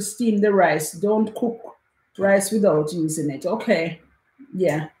plastic to steam the rice. Don't cook rice without using it. Okay.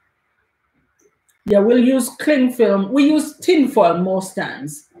 Yeah. Yeah, we'll use cling film. We use tin foil most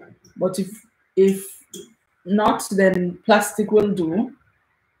times. But if not, then plastic will do.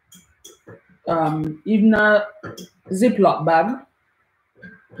 Even a Ziploc bag.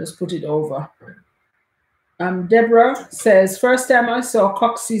 Just put it over. Deborah says, first time I saw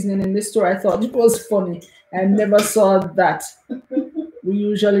cock seasoning in the store, I thought it was funny. I never saw that. We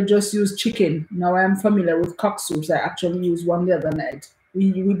usually just use chicken. Now I am familiar with cock soups. I actually used one the other night.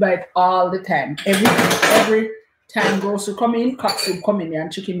 We buy it all the time. Every time grocery come in, cock soup come in,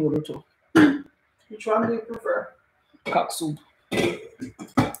 and chicken noodle too. Which one do you prefer? Cock soup.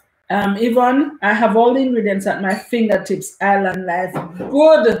 Yvonne, I have all the ingredients at my fingertips. Island life.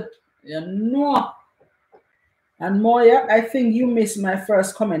 Good. You know. And Moya, I think you missed my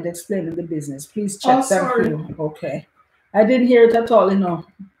first comment explaining the business. Please check. Thank you. Okay. I didn't hear it at all, you know.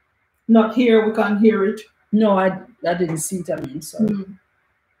 Not here, we can't hear it. No, I didn't see it, I mean, sorry.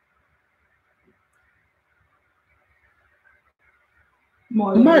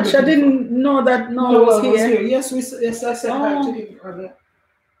 Much, I didn't know that Noah was here. Yes, yes, I said hi to him earlier.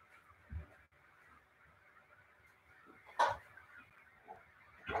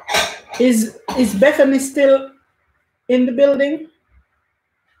 Is Bethany still in the building?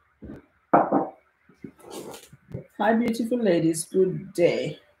 Hi, beautiful ladies. Good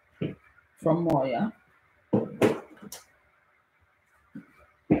day from Moya.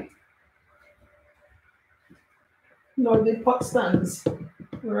 No, the pot stands.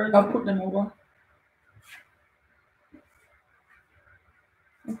 I'll put them over.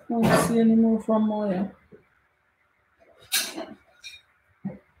 I can't see any more from Moya.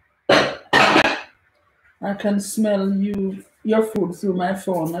 I can smell your food through my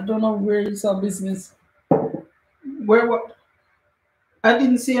phone. I don't know where it's our business. Where what? I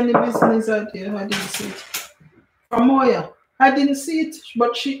didn't see any business idea. I didn't see it. From Moya. I didn't see it,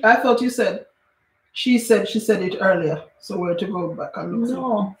 but I thought you said. She said it earlier. So where to go back and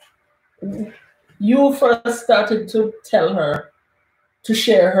look? No. You first started to tell her to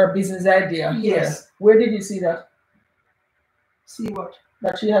share her business idea. Yes. Here. Where did you see that? See what?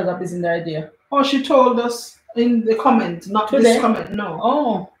 That she has a business idea. Oh, she told us in the comment, not today? This comment, no.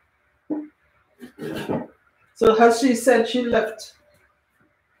 Oh. So has she said she left?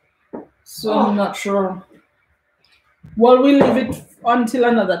 So I'm not sure. Well, we'll leave it until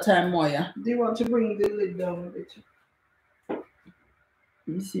another time, Moya. Do you want to bring the lid down a bit? Let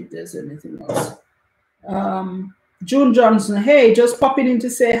me see if there's anything else. June Johnson, hey, just popping in to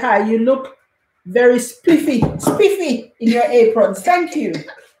say hi. You look very spiffy in your aprons. Thank you.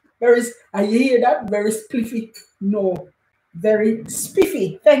 You hear that? Very spliffy. No, very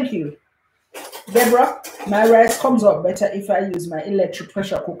spiffy. Thank you. Deborah, my rice comes out better if I use my electric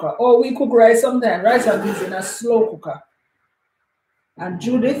pressure cooker. Oh, we cook rice sometimes. Rice I'm using a slow cooker. And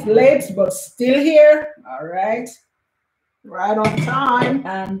Judith, late but still here. All right. Right on time.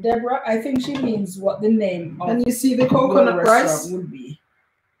 And Deborah, I think she means what the name of and you see the coconut rice would be.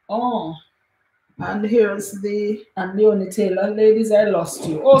 Oh. And here's the... And Leonie Taylor. Ladies, I lost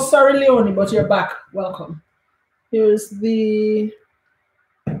you. Oh, sorry, Leonie, but you're back. Welcome. Here's the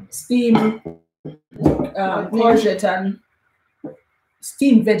steamed courgette and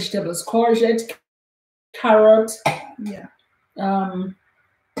steamed vegetables. Courgette, carrot,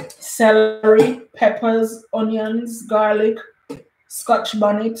 celery, peppers, onions, garlic, Scotch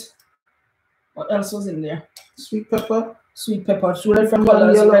bonnet. What else was in there? Sweet pepper. Sweet pepper. Two different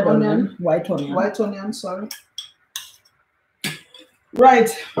colors. Yellow red onion. White onion. White onion, sorry. Right.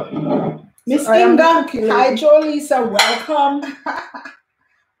 Miss Inga. Hi, Joleisa. Welcome.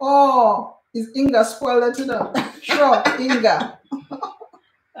 Oh, is Inga spoiled it today? Sure, Inga.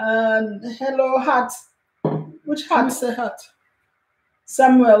 And hello, Hat. Which hat? Who's the Hat?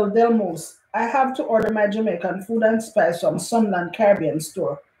 Samuel Delmos. I have to order my Jamaican food and spice from Sunland Caribbean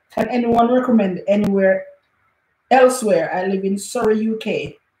store. Can anyone recommend anywhere elsewhere? I live in Surrey,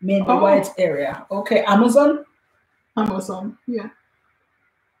 UK, mainly white area. Okay, Amazon? Amazon, yeah.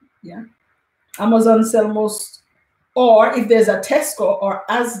 Yeah. Amazon sell most, or if there's a Tesco or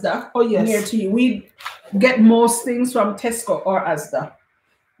Asda near to you, we get most things from Tesco or Asda.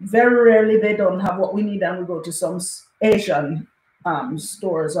 Very rarely they don't have what we need and we go to some Asian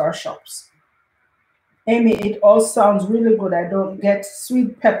stores or shops. Amy, it all sounds really good. I don't get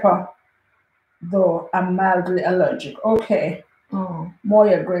sweet pepper, though I'm mildly allergic. Okay. Oh.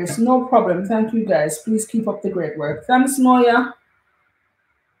 Moya Grace, no problem. Thank you guys. Please keep up the great work. Thanks, Moya.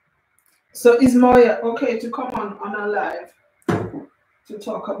 So is Moya okay to come on a live to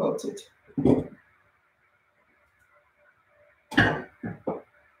talk about it?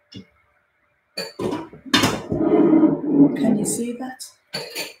 Can you see that?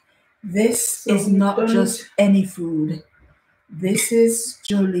 This is not just any food. This is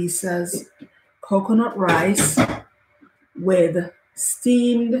Joleisa's coconut rice with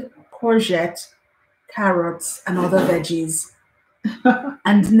steamed courgette, carrots, and other veggies.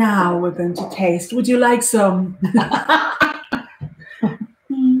 And now we're going to taste. Would you like some?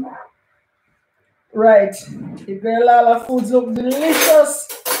 Right. The girl Lala foods look delicious.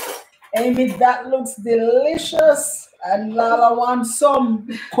 Amy, that looks delicious. And Lala wants some.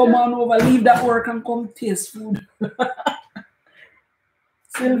 Come on over, leave that work and come taste food.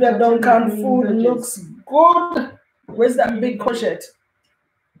 Sylvia Duncan food looks good. Where's that big courgette?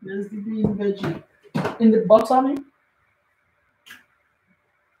 There's the green veggie. In the bottom.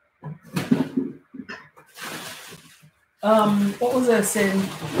 What was I saying?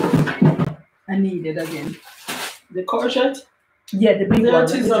 I need it again. The courgette? Yeah, the big There one.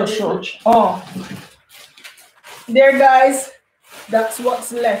 it is on the fridge. Oh, there, guys. That's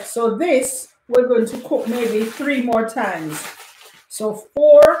what's left. So this we're going to cook maybe 3 more times. So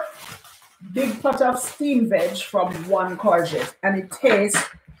 4 big pot of steamed veg from 1 courgette, and it tastes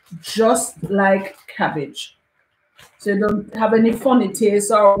just like cabbage. So you don't have any funny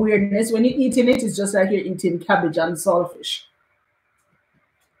taste or weirdness. When you're eating it, it's just like you're eating cabbage and saltfish.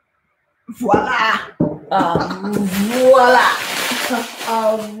 Voila! Voila!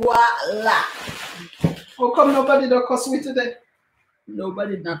 Voila! How come nobody don't cuss me today?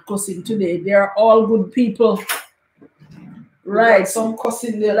 Nobody not cussing today. They're all good people. Right. Some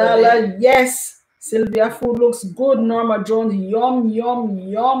cussing there. Lala, yes. Sylvia, food looks good. Norma Jones, yum, yum,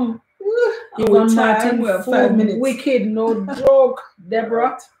 yum. Even Martin, we have food 5 minutes. wicked, no joke.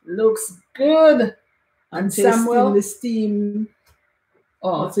 Deborah, looks good. And Samuel, the steam.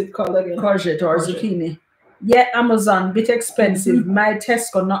 oh, What's it called again? courgette or zucchini. Yeah, Amazon, bit expensive. My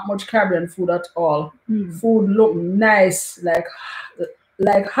Tesco, not much Caribbean food at all. Food look nice, like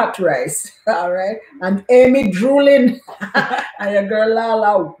hot rice. All right. And Amy drooling. And your girl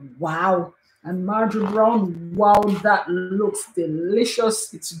Lala, wow. And Marjorie Brown, wow, that looks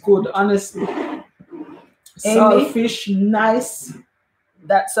delicious. It's good, honestly. Saltfish, nice.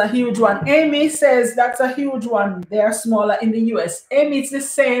 That's a huge one. Amy says that's a huge one. They're smaller in the US. Amy, it's the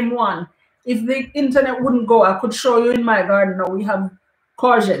same one. If the internet wouldn't go, I could show you in my garden now. We have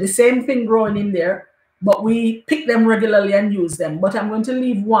courgette, the same thing growing in there, but we pick them regularly and use them. But I'm going to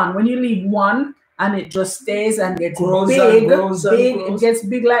leave one. When you leave one and it just stays and gets big, it gets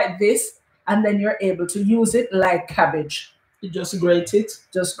big like this, and then you're able to use it like cabbage. You just grate it.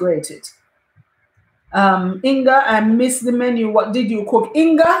 Just grate it. Inga, I missed the menu. What did you cook?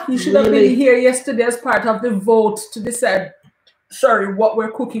 Inga, you should have been here yesterday as part of the vote to decide, what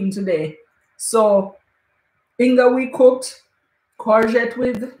we're cooking today. So, Inga, we cooked courgette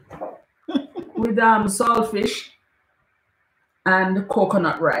with saltfish and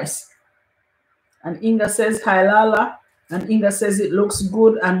coconut rice. And Inga says, hi, Lala. And Inga says it looks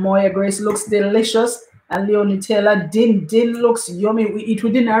good. And Moya Grace looks delicious. And Leonie Taylor, din looks yummy. We eat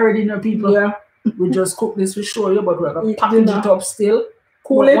with dinner already, people. Yeah. We just cook this to show you, but we're going to package it up still.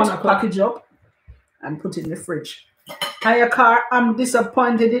 Cool it, package up, and put it in the fridge. Hiya, car. I'm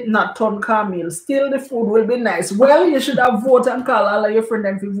disappointed it not tonka meal. Still, the food will be nice. Well, you should have voted and call all of your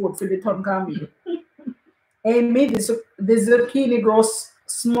friends to vote for the tonka meal. Amy, the zucchini grows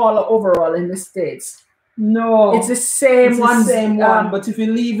smaller overall in the States. No, it's the same one. But if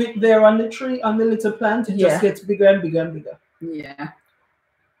you leave it there on the tree, on the little plant, it just gets bigger and bigger and bigger. Yeah.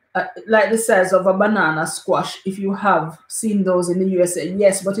 Like the size of a banana squash, if you have seen those in the USA.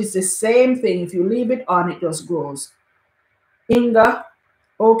 Yes, but it's the same thing. If you leave it on, it just grows. Inga,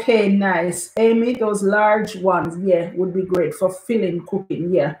 okay, nice. Amy, those large ones, would be great for filling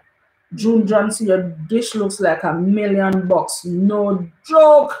cooking, June Johnson, your dish looks like $1 million. No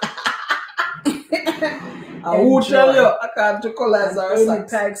joke. I will tell you, I can't chocolate our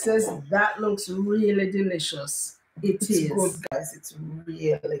Peg says that looks really delicious. It's good, guys. It's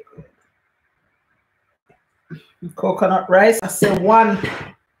really good. Coconut rice. I say 1.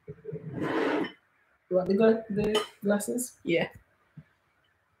 You want the glasses? Yeah.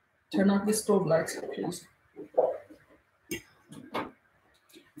 Turn off the stove lights, please.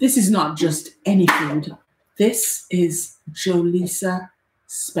 This is not just any food. This is Joleisa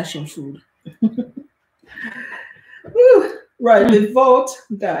special food. Right, the vote,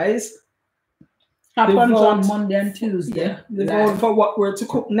 guys, happens on Monday and Tuesday. Yeah, the vote for what we're to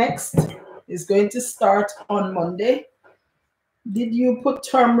cook next is going to start on Monday. Did you put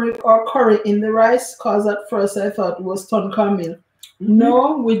turmeric or curry in the rice? Because at first I thought it was tonka meal.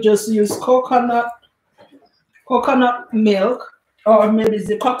 No, we just use coconut milk, or maybe it's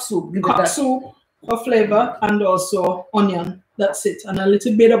the cock soup. Cock soup for flavor, and also onion. That's it, and a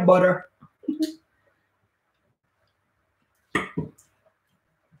little bit of butter.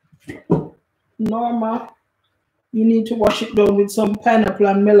 Norma, you need to wash it down with some pineapple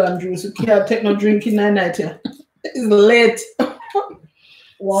and melon juice. You can't take no drink in the night here. It's late.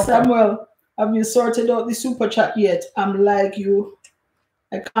 Samuel, have you sorted out the super chat yet? I'm like you.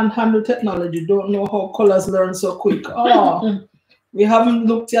 I can't handle technology. Don't know how colors learn so quick. Oh, we haven't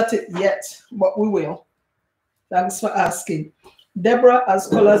looked at it yet, but we will. Thanks for asking. Deborah, as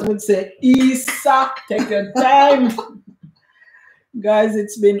colors would say, Isa, take your time. Guys,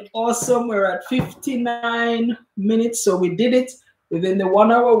 it's been awesome. We're at 59 minutes, so we did it. Within the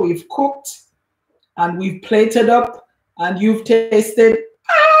 1 hour, we've cooked and we've plated up, and you've tasted.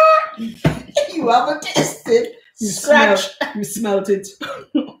 You haven't tasted. You smelt it.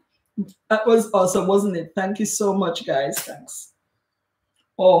 That was awesome, wasn't it? Thank you so much, guys. Thanks.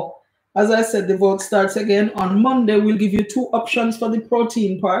 Oh, as I said, the vote starts again on Monday. We'll give you 2 options for the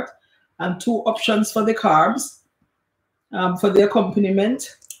protein part and 2 options for the carbs, for the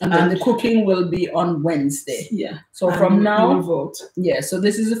accompaniment. And then the cooking will be on Wednesday. Yeah. So and from now, we'll vote. Yeah. So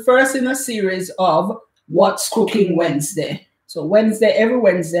this is the first in a series of What's Cooking Wednesday. So every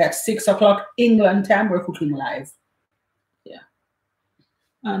Wednesday at 6 o'clock England time, we're cooking live. Yeah.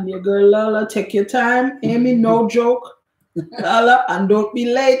 And your girl Lala, take your time. Amy, no joke. Lala, and don't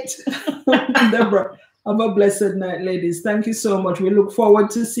be late. Deborah, have a blessed night, ladies. Thank you so much. We look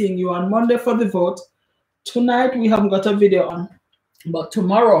forward to seeing you on Monday for the vote. Tonight, we haven't got a video on. But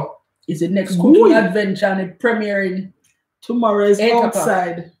tomorrow is the next cooking adventure and it's premiering. Tomorrow is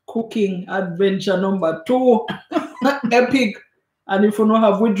outside cooking adventure number 2. Epic. And if you don't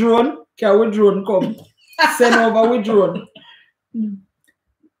have with drone, can with drone come? Send over with drone.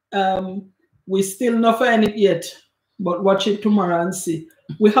 We still not find it yet, but watch it tomorrow and see.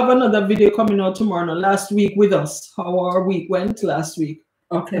 We have another video coming out tomorrow. No, last week with us, how our week went last week.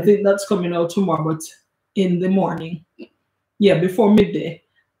 Okay. I think that's coming out tomorrow, but in the morning. Yeah, before midday.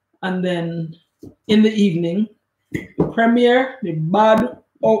 And then in the evening, the premiere, the bad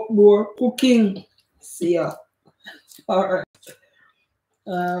outdoor cooking. See ya. All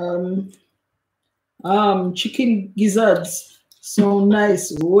right. Chicken gizzards. So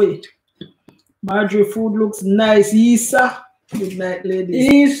nice. Wait. Marjorie food looks nice. Isa. Good night,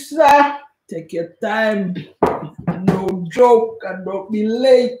 ladies. Isa. Take your time. No joke and don't be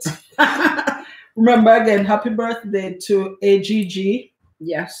late. Remember again, happy birthday to AGG.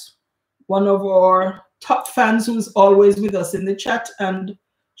 Yes. One of our top fans who's always with us in the chat. And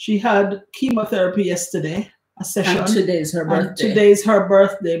she had chemotherapy yesterday, a session. And today's her birthday. And today's her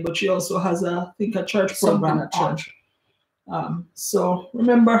birthday, but she also has I think a church program at church. So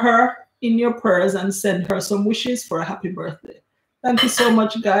remember her in your prayers and send her some wishes for a happy birthday. Thank you so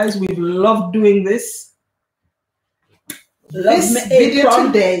much, guys. We've loved doing this. This video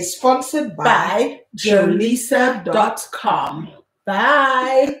today is sponsored by Joleisa.com.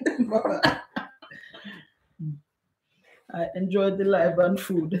 Bye. I enjoyed the live and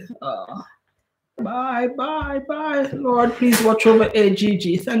food. Bye. Lord, please watch over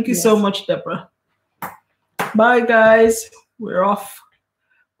AGG. Thank you so much, Deborah. Bye, guys. We're off.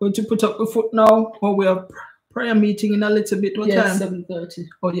 Going to put up the foot now. Oh, we have prayer meeting in a little bit. What time? 7:30.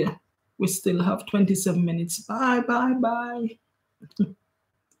 Oh, yeah. We still have 27 minutes. Bye.